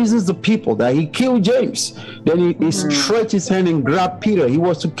it pleases the people, that he killed James, then he stretched his hand and grabbed Peter. He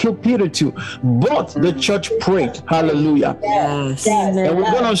was to kill Peter too. But the church prayed. Hallelujah. And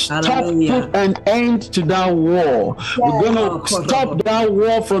we're going to stop, put an end to that war. We're going to stop that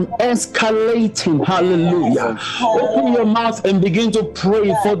war from escalating. Hallelujah. Open your mouth and begin to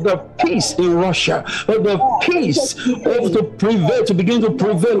pray for the peace in Russia, for the peace to begin to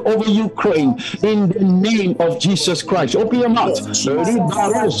prevail over Ukraine in the name of Jesus Christ. Open your mouth.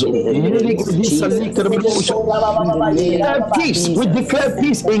 Peace. We declare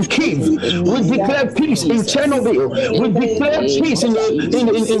peace in Kiev. We declare peace in Chernobyl. We declare peace in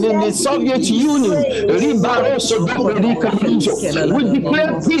the Soviet Union. We declare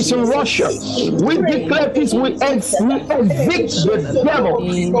peace in Russia. We declare peace. We evict the devil.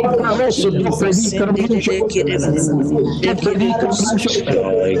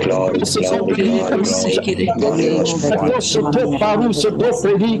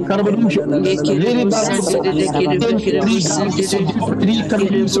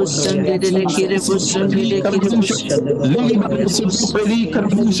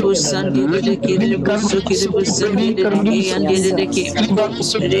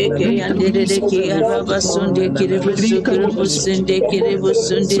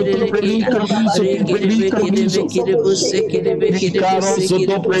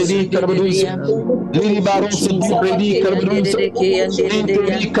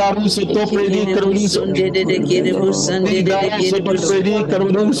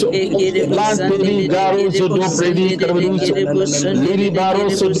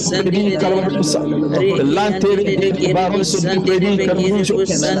 sandere bekere bu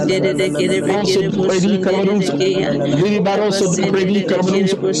sandere de kere bekere bu sandere de keya. Sandere de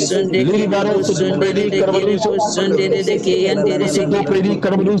kere bu sandere kere bu sandere de kere bu sandere de keya andere de kere.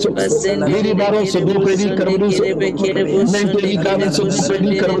 Sandere de kere bu sandere kere bekere bu sandere kere bu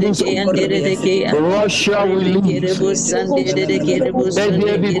sandere de keya andere de keya. Russia will Kere bu lose. sandere de kere bu Let there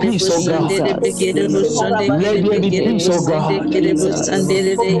sandere be kere bu peace, oh God. sandere bekere bu sandere Let kere there be bekere peace, bu oh sandere God. kere bu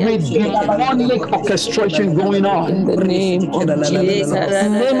sandere de ya. With demonic orchestration going on. In the name of In Jesus. the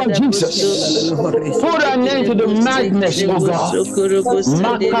name of Jesus. Put an end to the madness, oh God.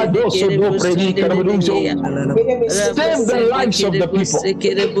 Makadoso do predi karabuzo. Save the lives of the people.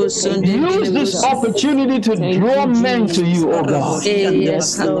 Use this opportunity to draw men to you, oh God.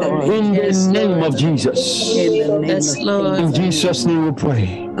 Yes, Lord. In the name of Jesus. Yes, Lord. In Jesus' name we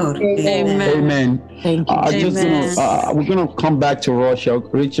pray. Amen. Amen. Thank you. We're gonna come back to Russia.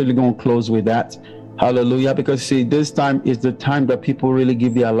 Rachel gonna close with that. Hallelujah. Because see, this time is the time that people really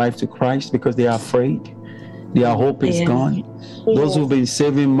give their life to Christ because they are afraid. Their hope is gone. Those who've been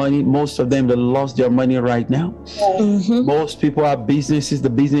saving money, most of them, they lost their money right now. Most people have businesses, the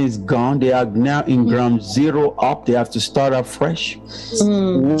business is gone. They are now in ground zero up. They have to start up fresh.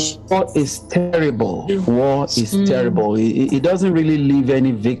 War is terrible. War is terrible. It doesn't really leave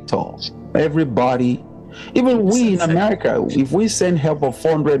any victor. Everybody, even we in America, if we send help of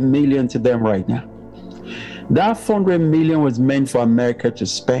 400 million to them right now, that 400 million was meant for America to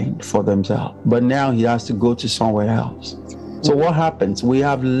spend for themselves. But now he has to go to somewhere else. So what happens? We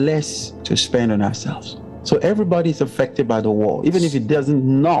have less to spend on ourselves. So everybody is affected by the war, even if it doesn't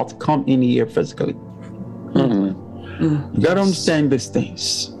not come in here physically. You got to understand these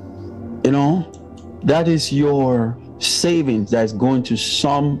things. You know, that is your savings that's going to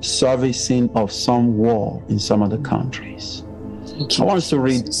some servicing of some war in some other countries. I want us to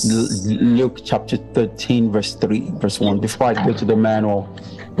read Luke chapter 13, verse 3, verse 1, before I go to the manual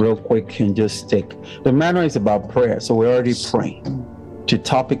real quick and just stick. The manual is about prayer, so we're already praying. The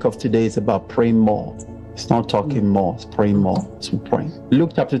topic of today is about praying more. It's not talking more, it's praying more. So we're praying.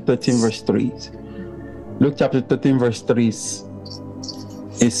 Luke chapter 13, verse 3. Luke chapter 13, verse 3,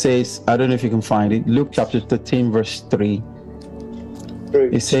 it says, I don't know if you can find it. Luke chapter 13, verse 3.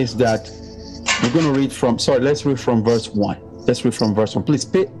 It says that we're going to read from, let's read from verse 1. Let's read from verse 1. Please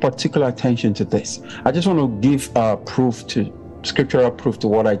pay particular attention to this. I just want to give scriptural proof to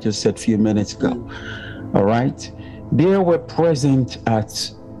what I just said a few minutes ago. All right. There were present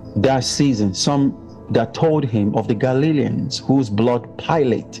at that season some that told him of the Galileans whose blood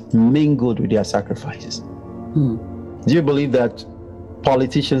Pilate mingled with their sacrifices. Do you believe that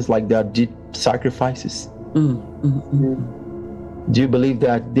politicians like that did sacrifices? Do you believe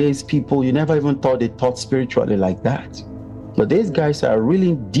that these people, you never even thought they taught spiritually like that? But these guys are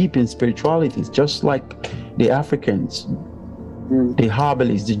really deep in spiritualities, just like the Africans, the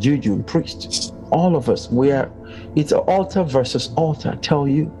herbalists, the juju priests. All of us, it's altar versus altar. I tell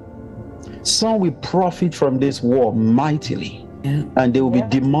you, some will profit from this war mightily, and they will be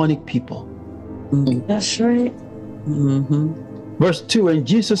demonic people. That's right. Verse 2, and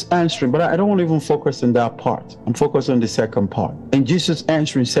Jesus answering, but I don't want to even focus on that part. I'm focused on the second part. And Jesus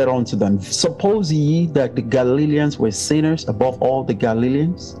answering said unto them, suppose ye that the Galileans were sinners above all the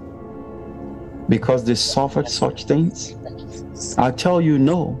Galileans, because they suffered such things? I tell you,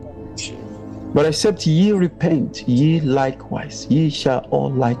 no. But except ye repent, ye likewise, ye shall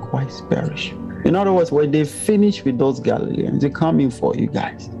all likewise perish. In other words, when they finish with those Galileans, they're coming for you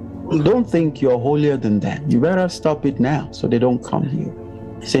guys. Don't think you're holier than them. You better stop it now so they don't come here.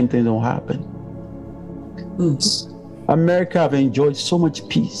 Same thing don't happen. America have enjoyed so much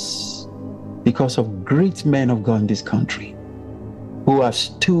peace because of great men of God in this country who have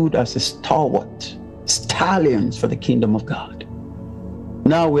stood as a stalwart, stallions for the kingdom of God.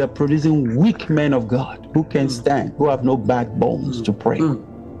 Now we are producing weak men of God who can stand, who have no backbones to pray.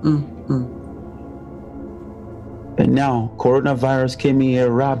 And now coronavirus came in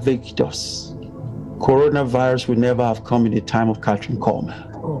here, ravaged us. Coronavirus would never have come in the time of Catherine Coleman.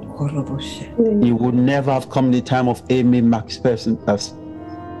 It would never have come in the time of Amy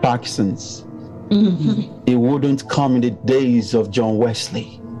Parsons. It wouldn't come in the days of John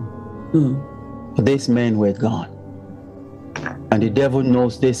Wesley. But these men were gone. And the devil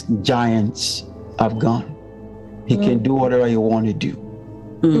knows these giants have gone. He can do whatever he wants to do.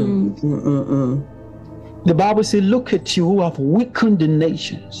 The Bible says, look at you who have weakened the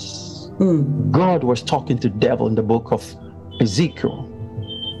nations. God was talking to the devil in the book of Ezekiel.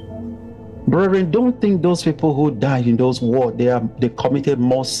 Brethren, don't think those people who died in those wars, they committed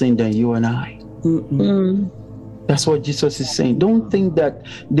more sin than you and I. That's what Jesus is saying. Don't think that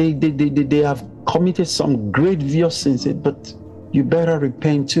they have committed some grievous sins, but you better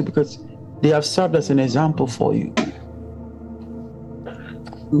repent too, because they have served as an example for you.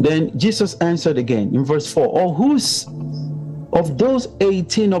 Then Jesus answered again in verse 4, or whose of those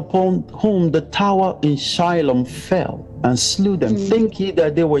 18 upon whom the tower in Shiloh fell and slew them, think ye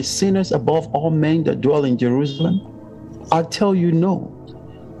that they were sinners above all men that dwell in Jerusalem? I tell you no,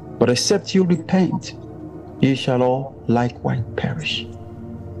 but except you repent, ye shall all likewise perish.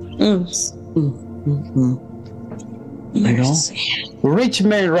 You know, rich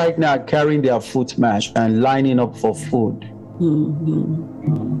men right now carrying their foot mat and lining up for food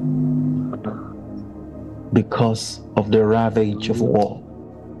because of the ravage of war.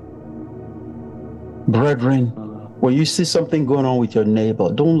 Brethren, when you see something going on with your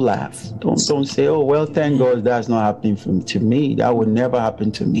neighbor, don't laugh. Don't say, oh, well, thank God that's not happening to me. That would never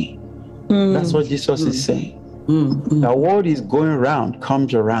happen to me. That's what Jesus is saying. The word is going around,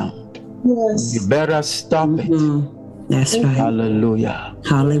 comes around. Yes. You better stop it. That's right. Hallelujah.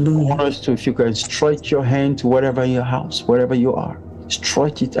 Hallelujah. I want us to, if you can stretch your hand to wherever in your house, wherever you are,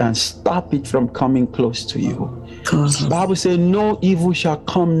 stretch it and stop it from coming close to you. The Bible says, no evil shall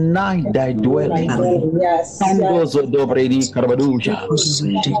come nigh thy dwelling. Yes. Open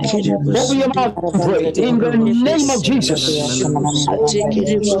your mouth, pray in the name of Jesus.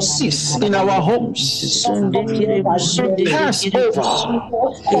 Cease in our homes. Pass over.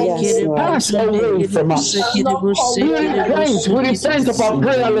 Pass away from us. We repent of our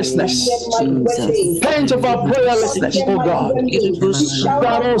prayerlessness. Repent of our prayerlessness, oh God.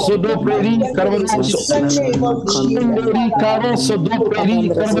 Caroso do preri caroso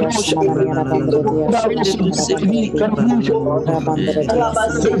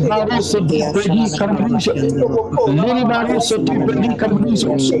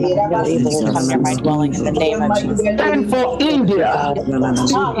stand for India,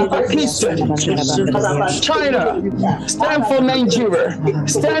 Pakistan, China, stand for Nigeria,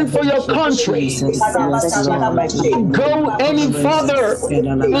 stand for your country. Go any further,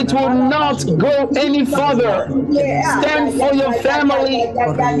 it will not go any further. Stand for your family.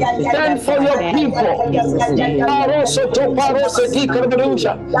 Stand for your people.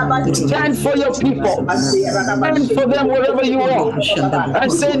 Stand for your people. Stand for them wherever you are.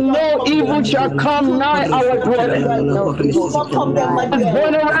 And say, no evil shall come nigh our dwelling. And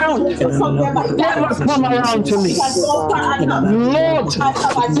going around, never come around to me. Lord,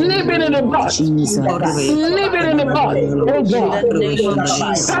 living in the body. Living in the body. Oh God.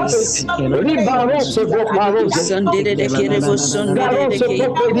 Sunday, the kid was Sunday, the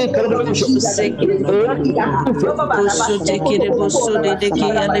kid was Sunday, the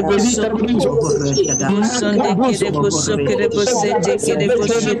kid and the was Sunday, kid was so kid was Sunday, kid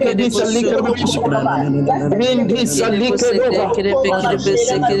was so kid was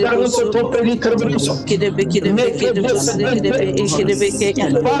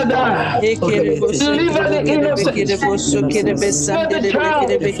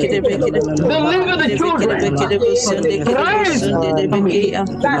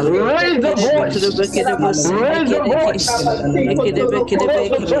Raise the voice. Raise the voice.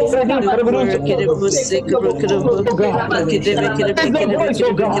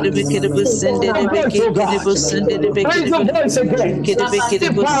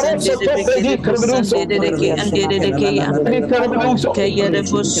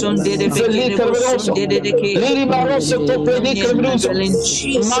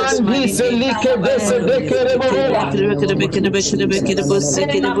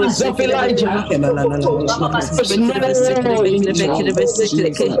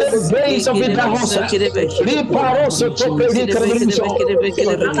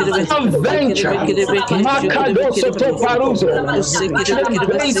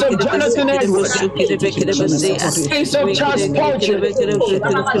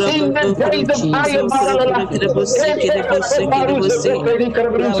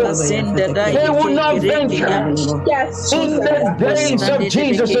 They will not venture. Yes. In the days of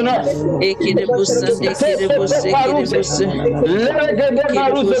Jesus on earth.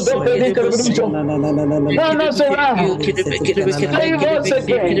 Turn us around. Save us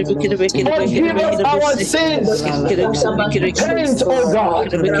again. Forgive us our sins. Repent, oh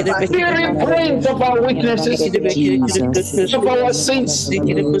God. We repent of our weaknesses, of our sins. We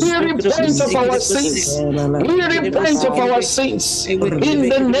repent of our sins. We repent of our sins. In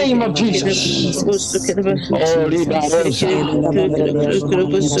the name of Jesus.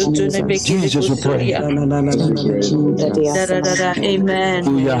 Jesus, we pray. Amen.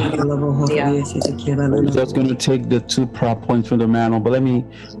 I'm just going to take the 2 prayer points from the manual, but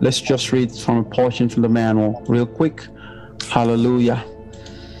let's just read from a portion from the manual real quick. Hallelujah.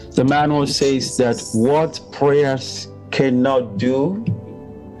 The manual says that what prayers cannot do,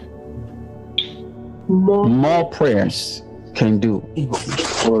 more prayers can do. I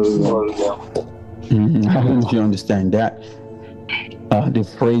don't know if you understand that. The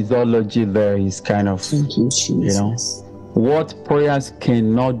phraseology there is kind of, what prayers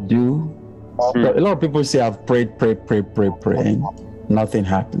cannot do. So a lot of people say, I've prayed, and nothing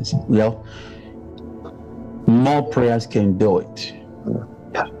happens. Well, more prayers can do it.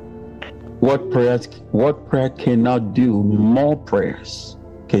 What prayer cannot do, more prayers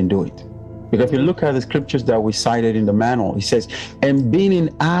can do it. Because if you look at the scriptures that we cited in the manual, it says, and being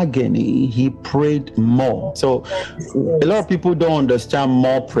in agony, he prayed more. So a lot of people don't understand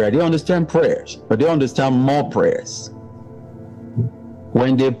more prayer. They understand prayers, but they understand more prayers.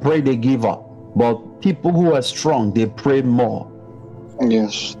 When they pray, they give up. But people who are strong, they pray more.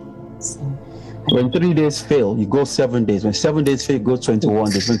 Yes. When 3 days fail, you go 7 days. When 7 days fail, you go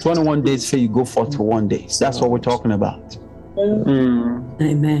 21 days. When 21 days fail, you go 41 days. That's what we're talking about.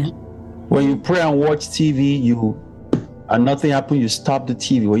 Amen. When you pray and watch TV, and nothing happens, you stop the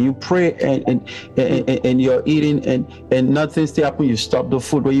TV. When you pray and you're eating and nothing still happens, you stop the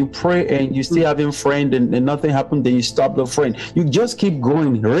food. When you pray and you still having friend and nothing happens, then you stop the friend. You just keep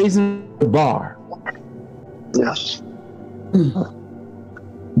going, raising the bar. Yes.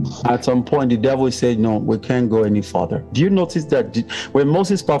 At some point, the devil said, no, we can't go any further. Do you notice that when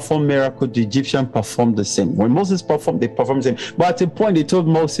Moses performed miracles, the Egyptians performed the same? When Moses performed, they performed the same. But at the point, they told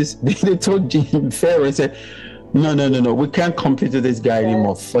Moses, they told Pharaoh, and said, no, we can't compete with this guy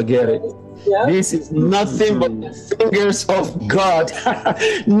anymore. Forget it. Yeah. This is nothing but the fingers of God.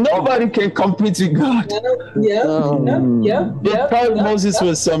 Nobody can compete with God. They thought Moses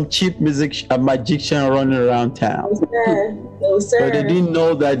was some cheap magician running around town. No, sir. But they didn't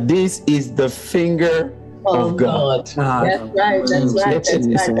know that this is the finger of God. That's right.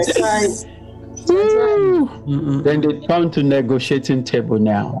 Then they come to negotiating table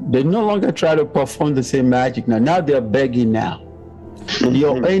now. They no longer try to perform the same magic now. Now they're begging now.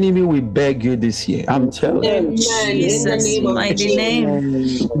 Your enemy will beg you this year. I'm telling you. Jesus' mighty name. In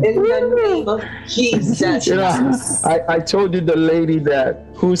the name of Jesus. You know, I told you the lady that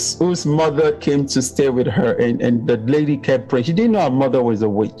whose mother came to stay with her, and the lady kept praying. She didn't know her mother was a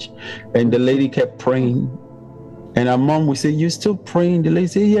witch, and the lady kept praying. And her mom would say, "You still praying?" The lady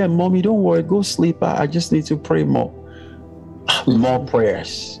said, "Yeah, mommy, don't worry, go sleep. I just need to pray more." More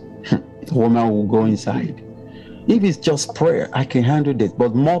prayers. The woman will go inside. If it's just prayer, I can handle this.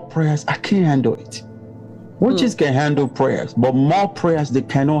 But more prayers, I can't handle it. Witches can handle prayers, but more prayers they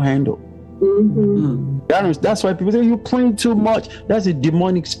cannot handle. That's why people say you're praying too much. That's a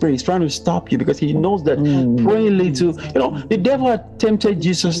demonic spirit. He's trying to stop you because he knows that praying little. You know, the devil had tempted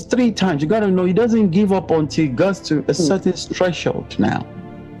Jesus 3 times. You got to know he doesn't give up until he gets to a certain threshold now.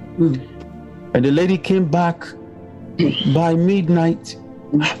 And the lady came back by midnight.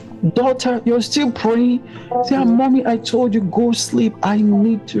 "Daughter, you're still praying?" Say, "Mommy, I told you go sleep. I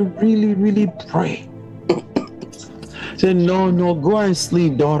need to really, really pray." Say, no, go and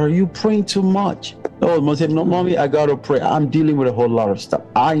sleep, daughter. You praying too much. Oh, mom said, "No, mommy, I gotta pray. I'm dealing with a whole lot of stuff.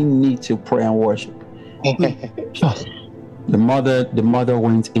 I need to pray and worship." The mother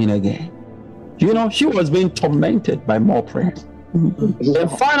went in again. You know, she was being tormented by more prayers. And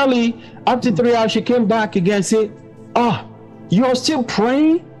finally, after 3 hours, she came back again. Said, "You're still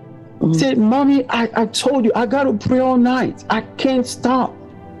praying?" Said, "Mommy, I told you I gotta pray all night. I can't stop."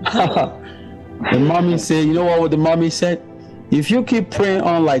 The mommy said, you know what the mommy said? "If you keep praying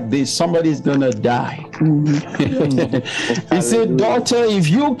on like this, somebody's gonna die." He said, "Daughter, if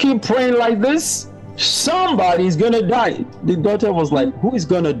you keep praying like this, somebody's gonna die." The daughter was like, "Who is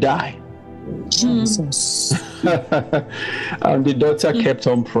gonna die?" Jesus. And the daughter kept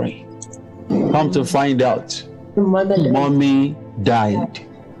on praying. Come to find out, mommy died.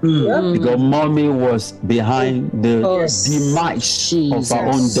 Because mommy was behind the demise of her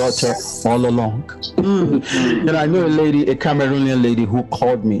own daughter all along. And I know a Cameroonian lady who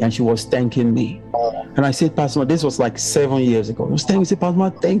called me and she was thanking me. And I said, "Pastor, this was like 7 years ago." I was thanking me,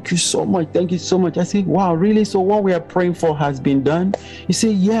 "Pastor, thank you so much. Thank you so much." I said, "Wow, really? So what we are praying for has been done?" He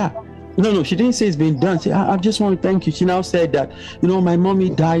said, "Yeah." No, she didn't say it's been done. She said, I just want to thank you. She now said that, my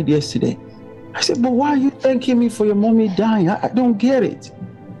mommy died yesterday. I said, "But why are you thanking me for your mommy dying? I don't get it.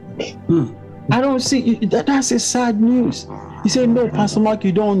 I don't see that's a sad news." He said, "No, Pastor Mark,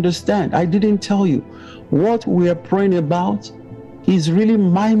 you don't understand. I didn't tell you. what we are praying about is really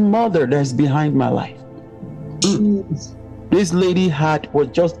my mother that's behind my life. This lady was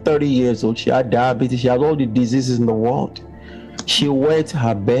just 30 years old. She had diabetes. She had all the diseases in the world. She wet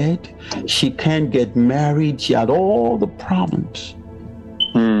her bed. She can't get married. She had all the problems.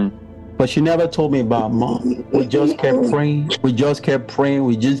 But she never told me about mom. We just kept praying. We just kept praying.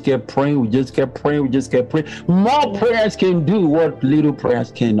 We just kept praying. We just kept praying. We just kept praying. More prayers can do what little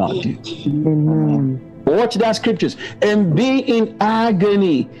prayers cannot do. Watch that scriptures. And be in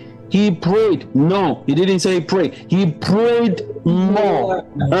agony. He prayed. No, he didn't say pray. He prayed more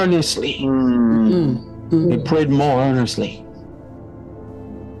earnestly. He prayed more earnestly.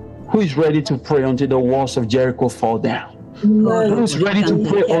 Who is ready to pray until the walls of Jericho fall down? Who's ready to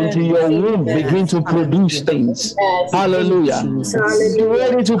pray until your womb begin to produce things? Hallelujah. You're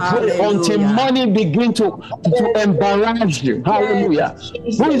ready to pray until money begin to embarrass you. Hallelujah.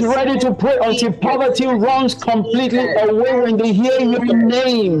 Who is ready to pray until poverty runs completely away when they hear your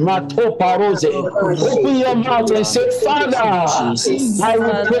name? Open your mouth and say, Father, I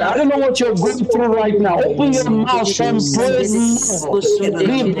will pray. I don't know what you're going through right now. Open your mouth and pray.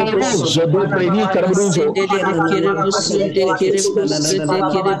 Still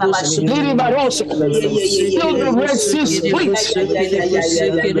the Red Sea split.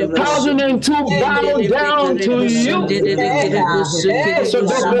 1002 bow down to you.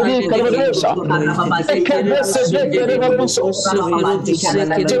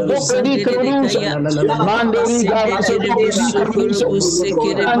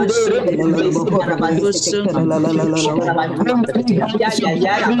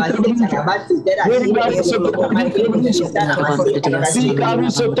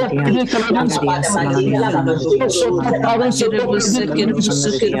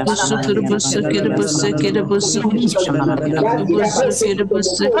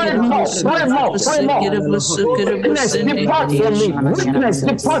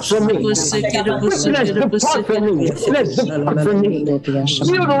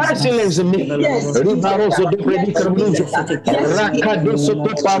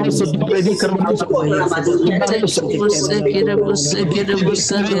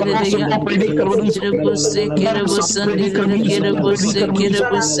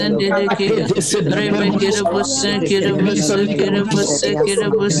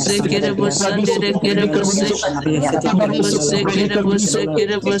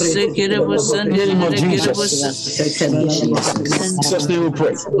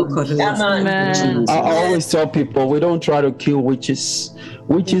 I always tell people, we don't try to kill witches.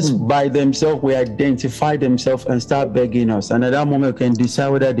 Witches by themselves will identify themselves and start begging us. And at that moment, we can decide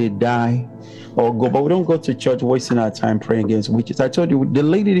whether they die or go. But we don't go to church wasting our time praying against witches. I told you, the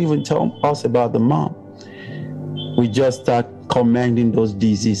lady didn't even tell us about the mom. We just start commanding those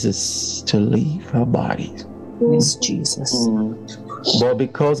diseases to leave her body. Yes, Jesus. But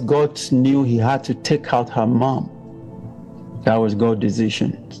because God knew he had to take out her mom, that was God's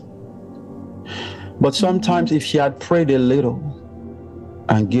decision. But sometimes if she had prayed a little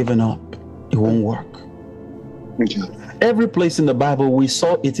and given up, it won't work. Every place in the Bible we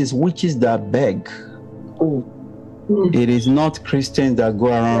saw it is witches that beg. It is not Christians that go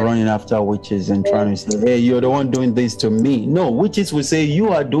around running after witches and trying to say, hey, you're the one doing this to me. No, witches will say, you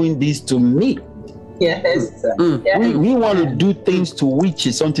are doing this to me. Yes. We want to do things to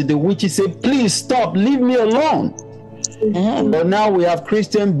witches until the witches say, please stop, leave me alone. But now we have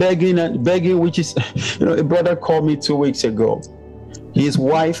Christians begging and begging witches. You know, a brother called me 2 weeks ago. His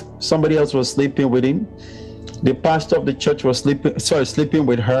wife, somebody else was sleeping with him. The pastor of the church was sleeping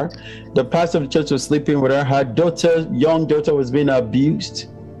with her. The pastor of the church was sleeping with her. Her daughter, young daughter, was being abused.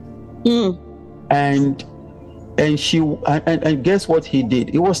 And guess what he did?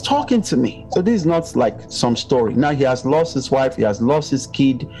 He was talking to me. So this is not like some story. Now he has lost his wife. He has lost his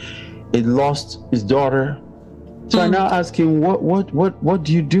kid. He lost his daughter. So I now ask him, what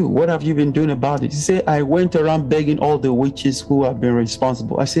do you do? What have you been doing about it? He said, I went around begging all the witches who have been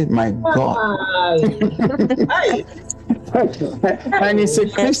responsible. I said, my God. And he's a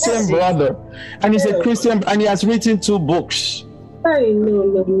Christian brother. And he's a Christian, and he has written 2 books. No.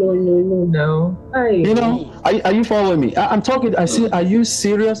 You know, are you following me? I'm talking. I say, are you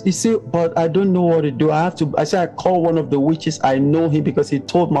serious? He said, but I don't know what to do. I said, I call one of the witches. I know him because he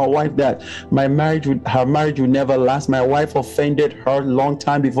told my wife that her marriage would never last. My wife offended her a long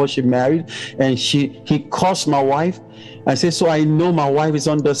time before she married, and he cursed my wife. I said, so I know my wife is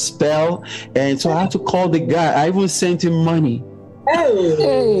under spell, and so I had to call the guy. I even sent him money. Are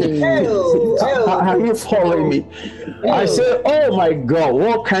you following me? I said, oh my God,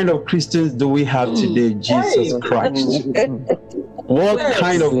 what kind of Christians do we have today? Jesus Christ. What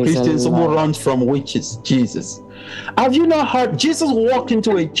kind of Christians who runs from witches? Jesus. Have you not heard Jesus walk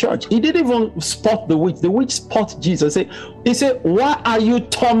into a church? He didn't even spot the witch. The witch spot Jesus. He said, why are you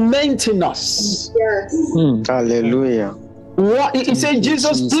tormenting us? Yes. Hallelujah. What? He said,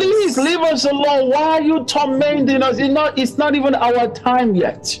 Jesus, please leave us alone. Why are you tormenting us? It's not even our time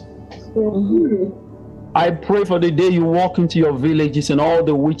yet. I pray for the day you walk into your villages and all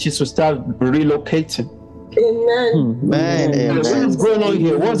the witches will start relocating. Amen. What's going on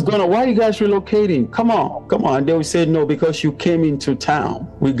here? What's going on? Why are you guys relocating? Come on. And they will say, no, because you came into town.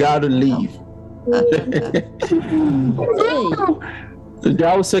 We got to leave. They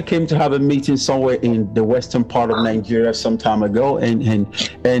also came to have a meeting somewhere in the western part of Nigeria some time ago, and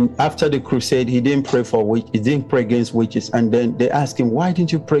after the crusade, he didn't pray for witches. He didn't pray against witches. And then they asked him, why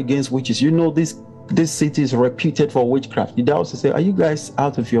didn't you pray against witches? You know this city is reputed for witchcraft. Did I also say, are you guys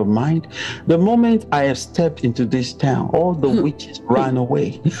out of your mind? The moment I have stepped into this town, all the witches ran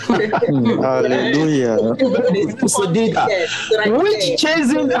away. Hallelujah. Witch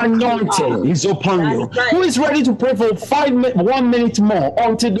chasing anointing is upon you. Who is ready to pray for 1 minute more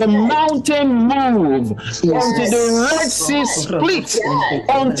until the mountain move, until the Red Sea splits,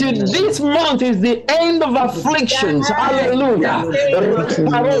 until this month is the end of afflictions? Hallelujah.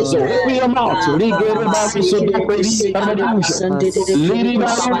 Open your mouth.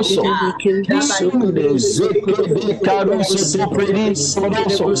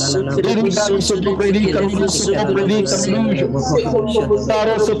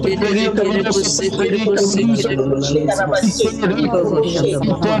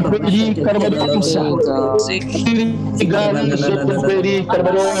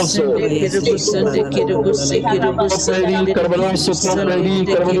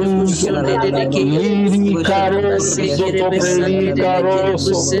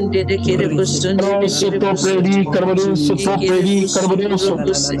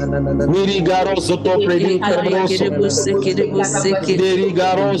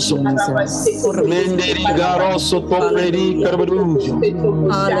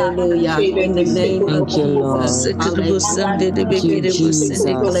 Hallelujah. In the name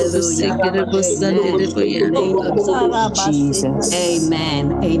of Jesus.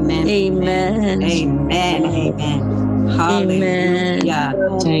 Amen. Amen. Amen. Amen. Amen. Hallelujah.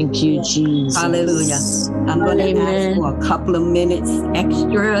 Thank you, Jesus. Hallelujah. I'm going to ask for a couple of minutes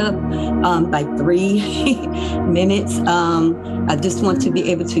extra, like 3 minutes. I just want to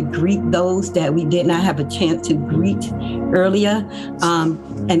be able to greet those that we did not have a chance to greet earlier.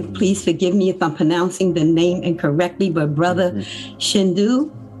 And please forgive me if I'm pronouncing the name incorrectly, but Brother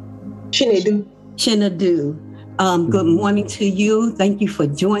Shinadu. Good morning to you. Thank you for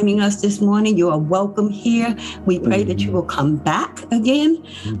joining us this morning. You are welcome here. We pray that you will come back again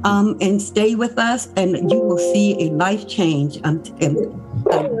and stay with us, and you will see a life change.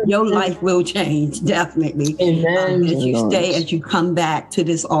 Your life will change, definitely. Amen. As you stay, as you come back to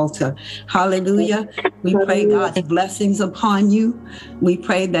this altar. Hallelujah. We pray God's blessings upon you. We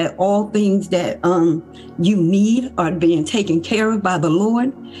pray that all things that you need are being taken care of by the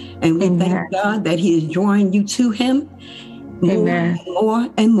Lord. And we thank God that He is drawing you to Him more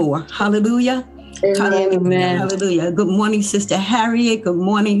and more. Hallelujah. Amen. Hallelujah. Good morning, Sister Harriet. Good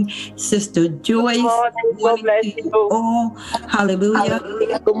morning, Sister Joyce. Good morning to you all. Hallelujah.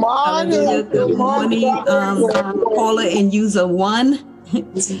 Good morning. Hallelujah. Good morning, caller and user 1.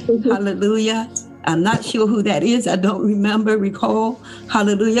 Hallelujah. I'm not sure who that is. I don't recall.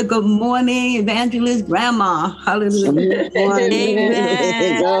 Hallelujah. Good morning, Evangelist Grandma. Hallelujah.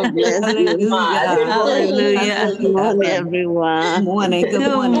 Amen. God bless you. Hallelujah. Good morning, everyone. Good morning.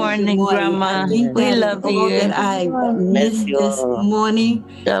 Good morning, Grandma. We love you. That I missed this morning.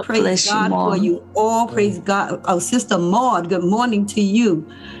 God Praise God for you all. Praise God. Oh, Sister Maud, good morning to you.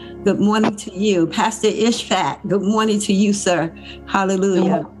 Good morning to you. Pastor Ishfat, good morning to you, sir.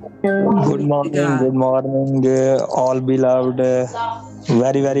 Hallelujah. Good morning, all beloved.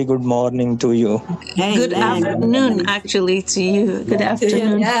 Very, very good morning to you. Good afternoon, actually, to you. Good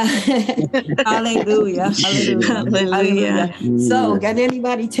afternoon. Hallelujah. Hallelujah. So, can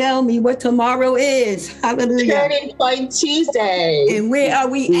anybody tell me what tomorrow is? Hallelujah. Turning Point Tuesday. And where are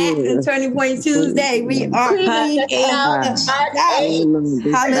we at in Turning Point Tuesday? We are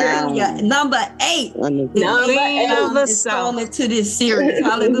Hallelujah. Number 8. Installment to this series.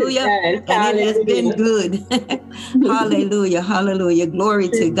 Hallelujah. And it has been good. Hallelujah. Hallelujah. Glory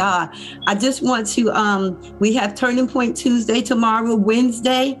to God. I just want to, we have Turning Point Tuesday tomorrow,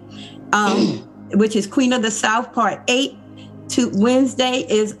 Wednesday, which is Queen of the South, Part 8. Wednesday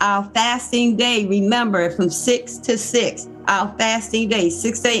is our fasting day. Remember, from 6 to 6, our fasting day,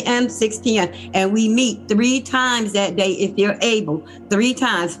 6 a.m., 6 p.m. And we meet 3 times that day if you're able. 3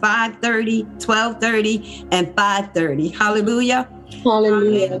 times, 5:30, 12:30, and 5:30. Hallelujah.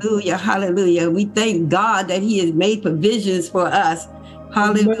 Hallelujah. Hallelujah. Hallelujah. We thank God that He has made provisions for us.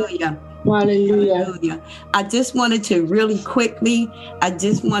 Hallelujah. Hallelujah. Hallelujah. I just wanted to really quickly,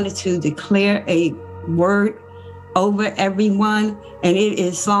 declare a word over everyone, and it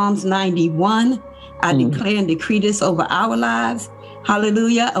is Psalms 91. I declare and decree this over our lives.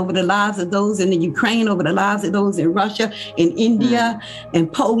 Hallelujah. Over the lives of those in the Ukraine, over the lives of those in Russia, in India,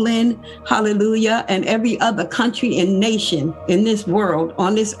 and Poland. Hallelujah. And every other country and nation in this world,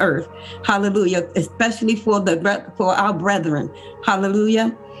 on this earth. Hallelujah. Especially for our brethren.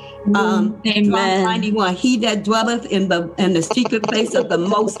 Hallelujah. Amen. Psalm 91, he that dwelleth in the secret place of the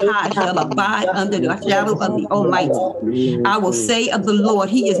Most High shall abide under the shadow of the Almighty. I will say of the Lord,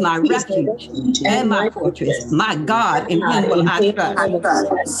 He is my refuge and my fortress, my God, in Him will I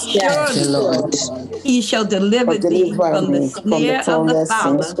trust. Surely He shall deliver thee from the snare of the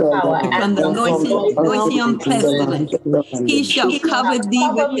fowler and from the noisome pestilence. He shall cover thee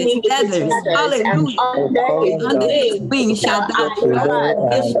with His feathers. Hallelujah. Under His wings shall thou trust.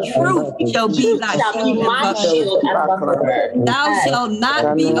 His truth shall be thy shield and buckler. Thou shalt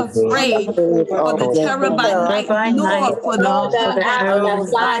not be afraid for the terror by night, nor for the arrow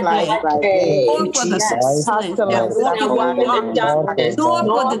by day, nor for the pestilence that walketh in darkness, nor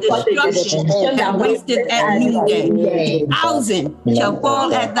for the destruction that wasteth at noonday. 1,000 shall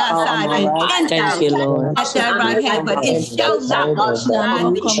fall at thy side, and 10,000 at thy right hand, but it shall not come nigh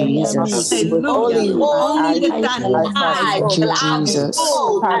thee. Hallelujah. Only with thine eyes will I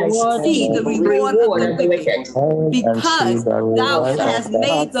behold and see the reward of the wicked, because thou hast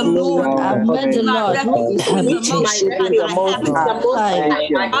made the Lord my refuge in the Most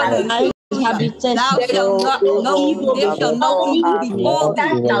High. Thou shalt not know, there shall no evil befall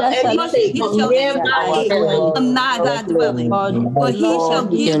thee, it shall come nigh thy dwelling. For He shall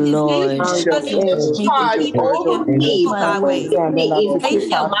give His charge over thee thy way. They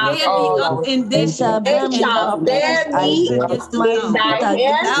shall bear thee up in this, they shall bear thee in thy hand.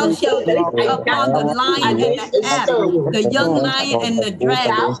 Thou shalt lift upon the lion and the adder, the young lion and the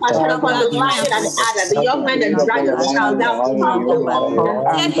dragon. Thou shalt upon the lion and the adder, the young lion and the dragon shall thou trample.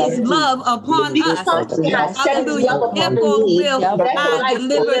 Set His love upon us. Hallelujah. Therefore will I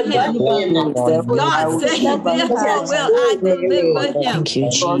deliver him. God said, therefore will I deliver him. Thank you,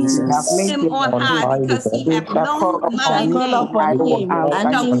 Jesus. Him on high, because He hath known my name, and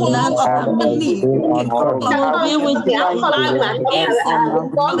shall call upon me, and clothe me with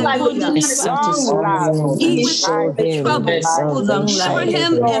He with the trouble will assure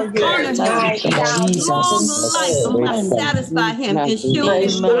him and honor him. Long life will I satisfy him and show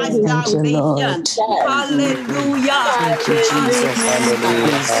him my salvation. Hallelujah. Thank you, Jesus.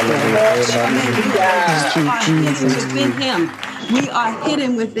 Hallelujah. We are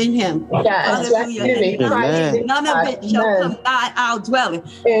hidden within Him. Hallelujah. None of it shall come nigh our dwelling.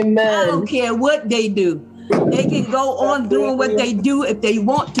 Amen. I don't care what they do. They can go on doing what they do if they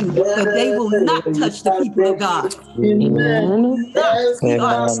want to, but they will not touch the people of God. Amen. We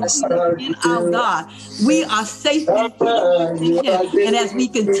are in our God. We are safe in Him. And as we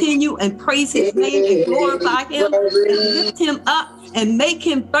continue and praise His name and glorify Him and lift Him up and make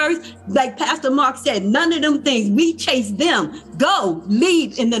Him first, like Pastor Mark said, none of them things, we chase them. Go,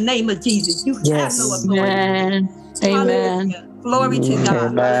 lead in the name of Jesus. You have no authority. Amen. Glory to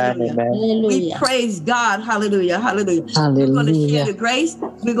God. Hallelujah. We praise God. Hallelujah. Hallelujah. We're going to share the grace.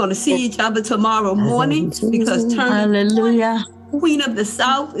 We're going to see each other tomorrow morning, because Hallelujah. Queen of the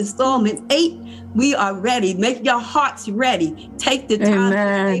South, installment 8. We are ready. Make your hearts ready. Take the time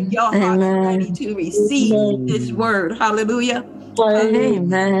to make your hearts ready to receive this word. Hallelujah.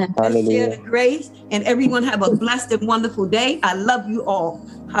 Amen. Let's share the grace, and everyone have a blessed and wonderful day. I love you all.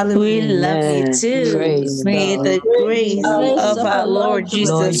 Hallelujah. We love you too. May the grace of our Lord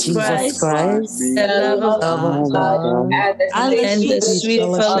Jesus Christ, the love of God, and the sweet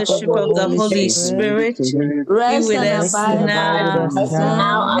fellowship of the Holy Spirit be with us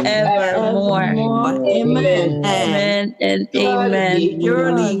now and evermore. Amen. Amen and amen.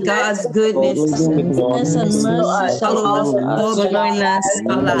 Surely God's goodness and mercy following us all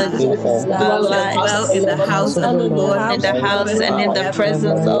our lives in the house of the Lord, in the house and in the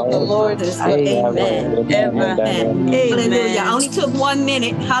presence of the Lord. Amen. Ever. Hallelujah. I only took 1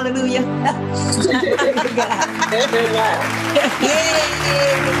 minute. Hallelujah.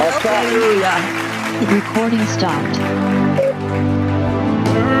 Hallelujah. Recording stopped.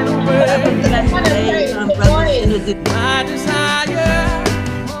 Have a blessed day, brothers and My desire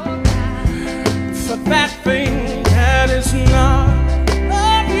for that thing that is not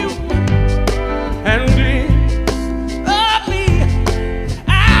of you and is of me.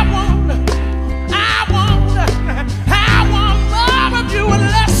 I want more of you and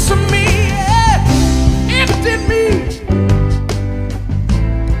less of me. Empty me.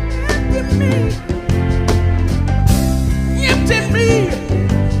 Empty me.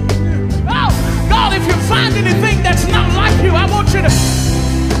 Oh, God, if you find anything that's not like you, I want you to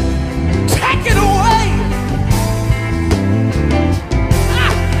take it away.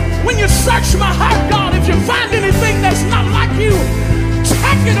 When you search my heart, God, if you find anything that's not like you,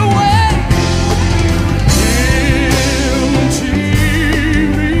 take it away.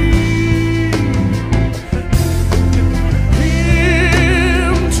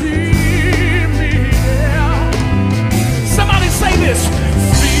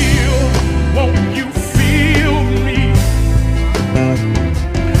 Won't you feel me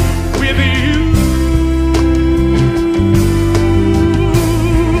with you?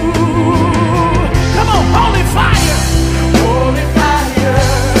 Come on, holy fire, burn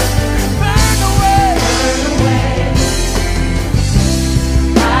away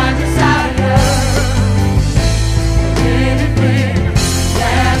my desire. Anything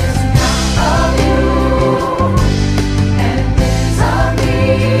that is not of you and is of me.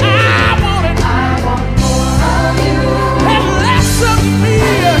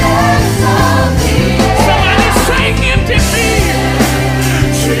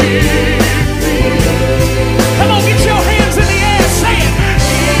 Come on, get your hands in the air, say it.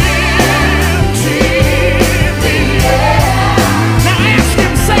 Empty me. Now ask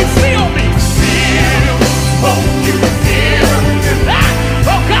him, say, feel me. Won't you feel me?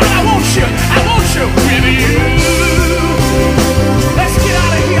 Oh God, I want you with you. Let's get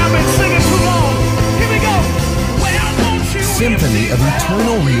out of here, I've been singing too long. Here we go. Well, won't you Symphony of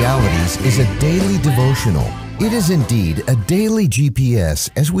Eternal Realities is a daily devotional. It is indeed a daily GPS,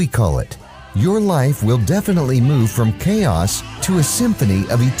 as we call it. Your life will definitely move from chaos to a symphony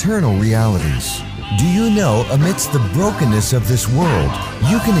of eternal realities. Do you know, amidst the brokenness of this world,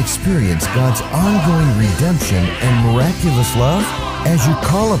 you can experience God's ongoing redemption and miraculous love? As you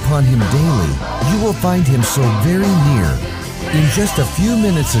call upon Him daily, you will find Him so very near. In just a few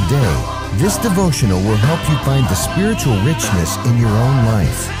minutes a day, this devotional will help you find the spiritual richness in your own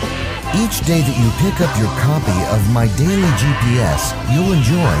life. Each day that you pick up your copy of my daily GPS, you'll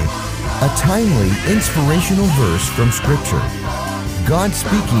enjoy a timely, inspirational verse from Scripture, God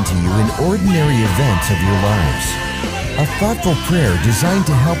speaking to you in ordinary events of your lives, a thoughtful prayer designed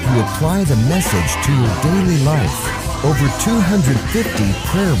to help you apply the message to your daily life, over 250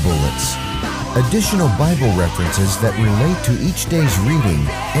 prayer bullets, additional Bible references that relate to each day's reading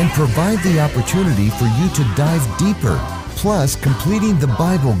and provide the opportunity for you to dive deeper, plus completing the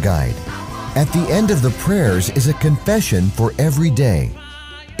Bible guide. At the end of the prayers is a confession for every day.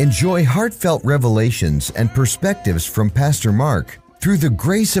 Enjoy heartfelt revelations and perspectives from Pastor Mark through the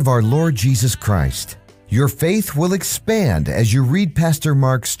grace of our Lord Jesus Christ. Your faith will expand as you read Pastor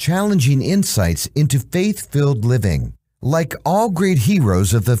Mark's challenging insights into faith-filled living. Like all great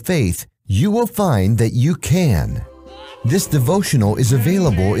heroes of the faith, you will find that you can. This devotional is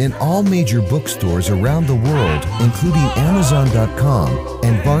available in all major bookstores around the world, including Amazon.com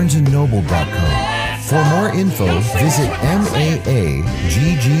and BarnesandNoble.com. For more info, visit maaggi.org.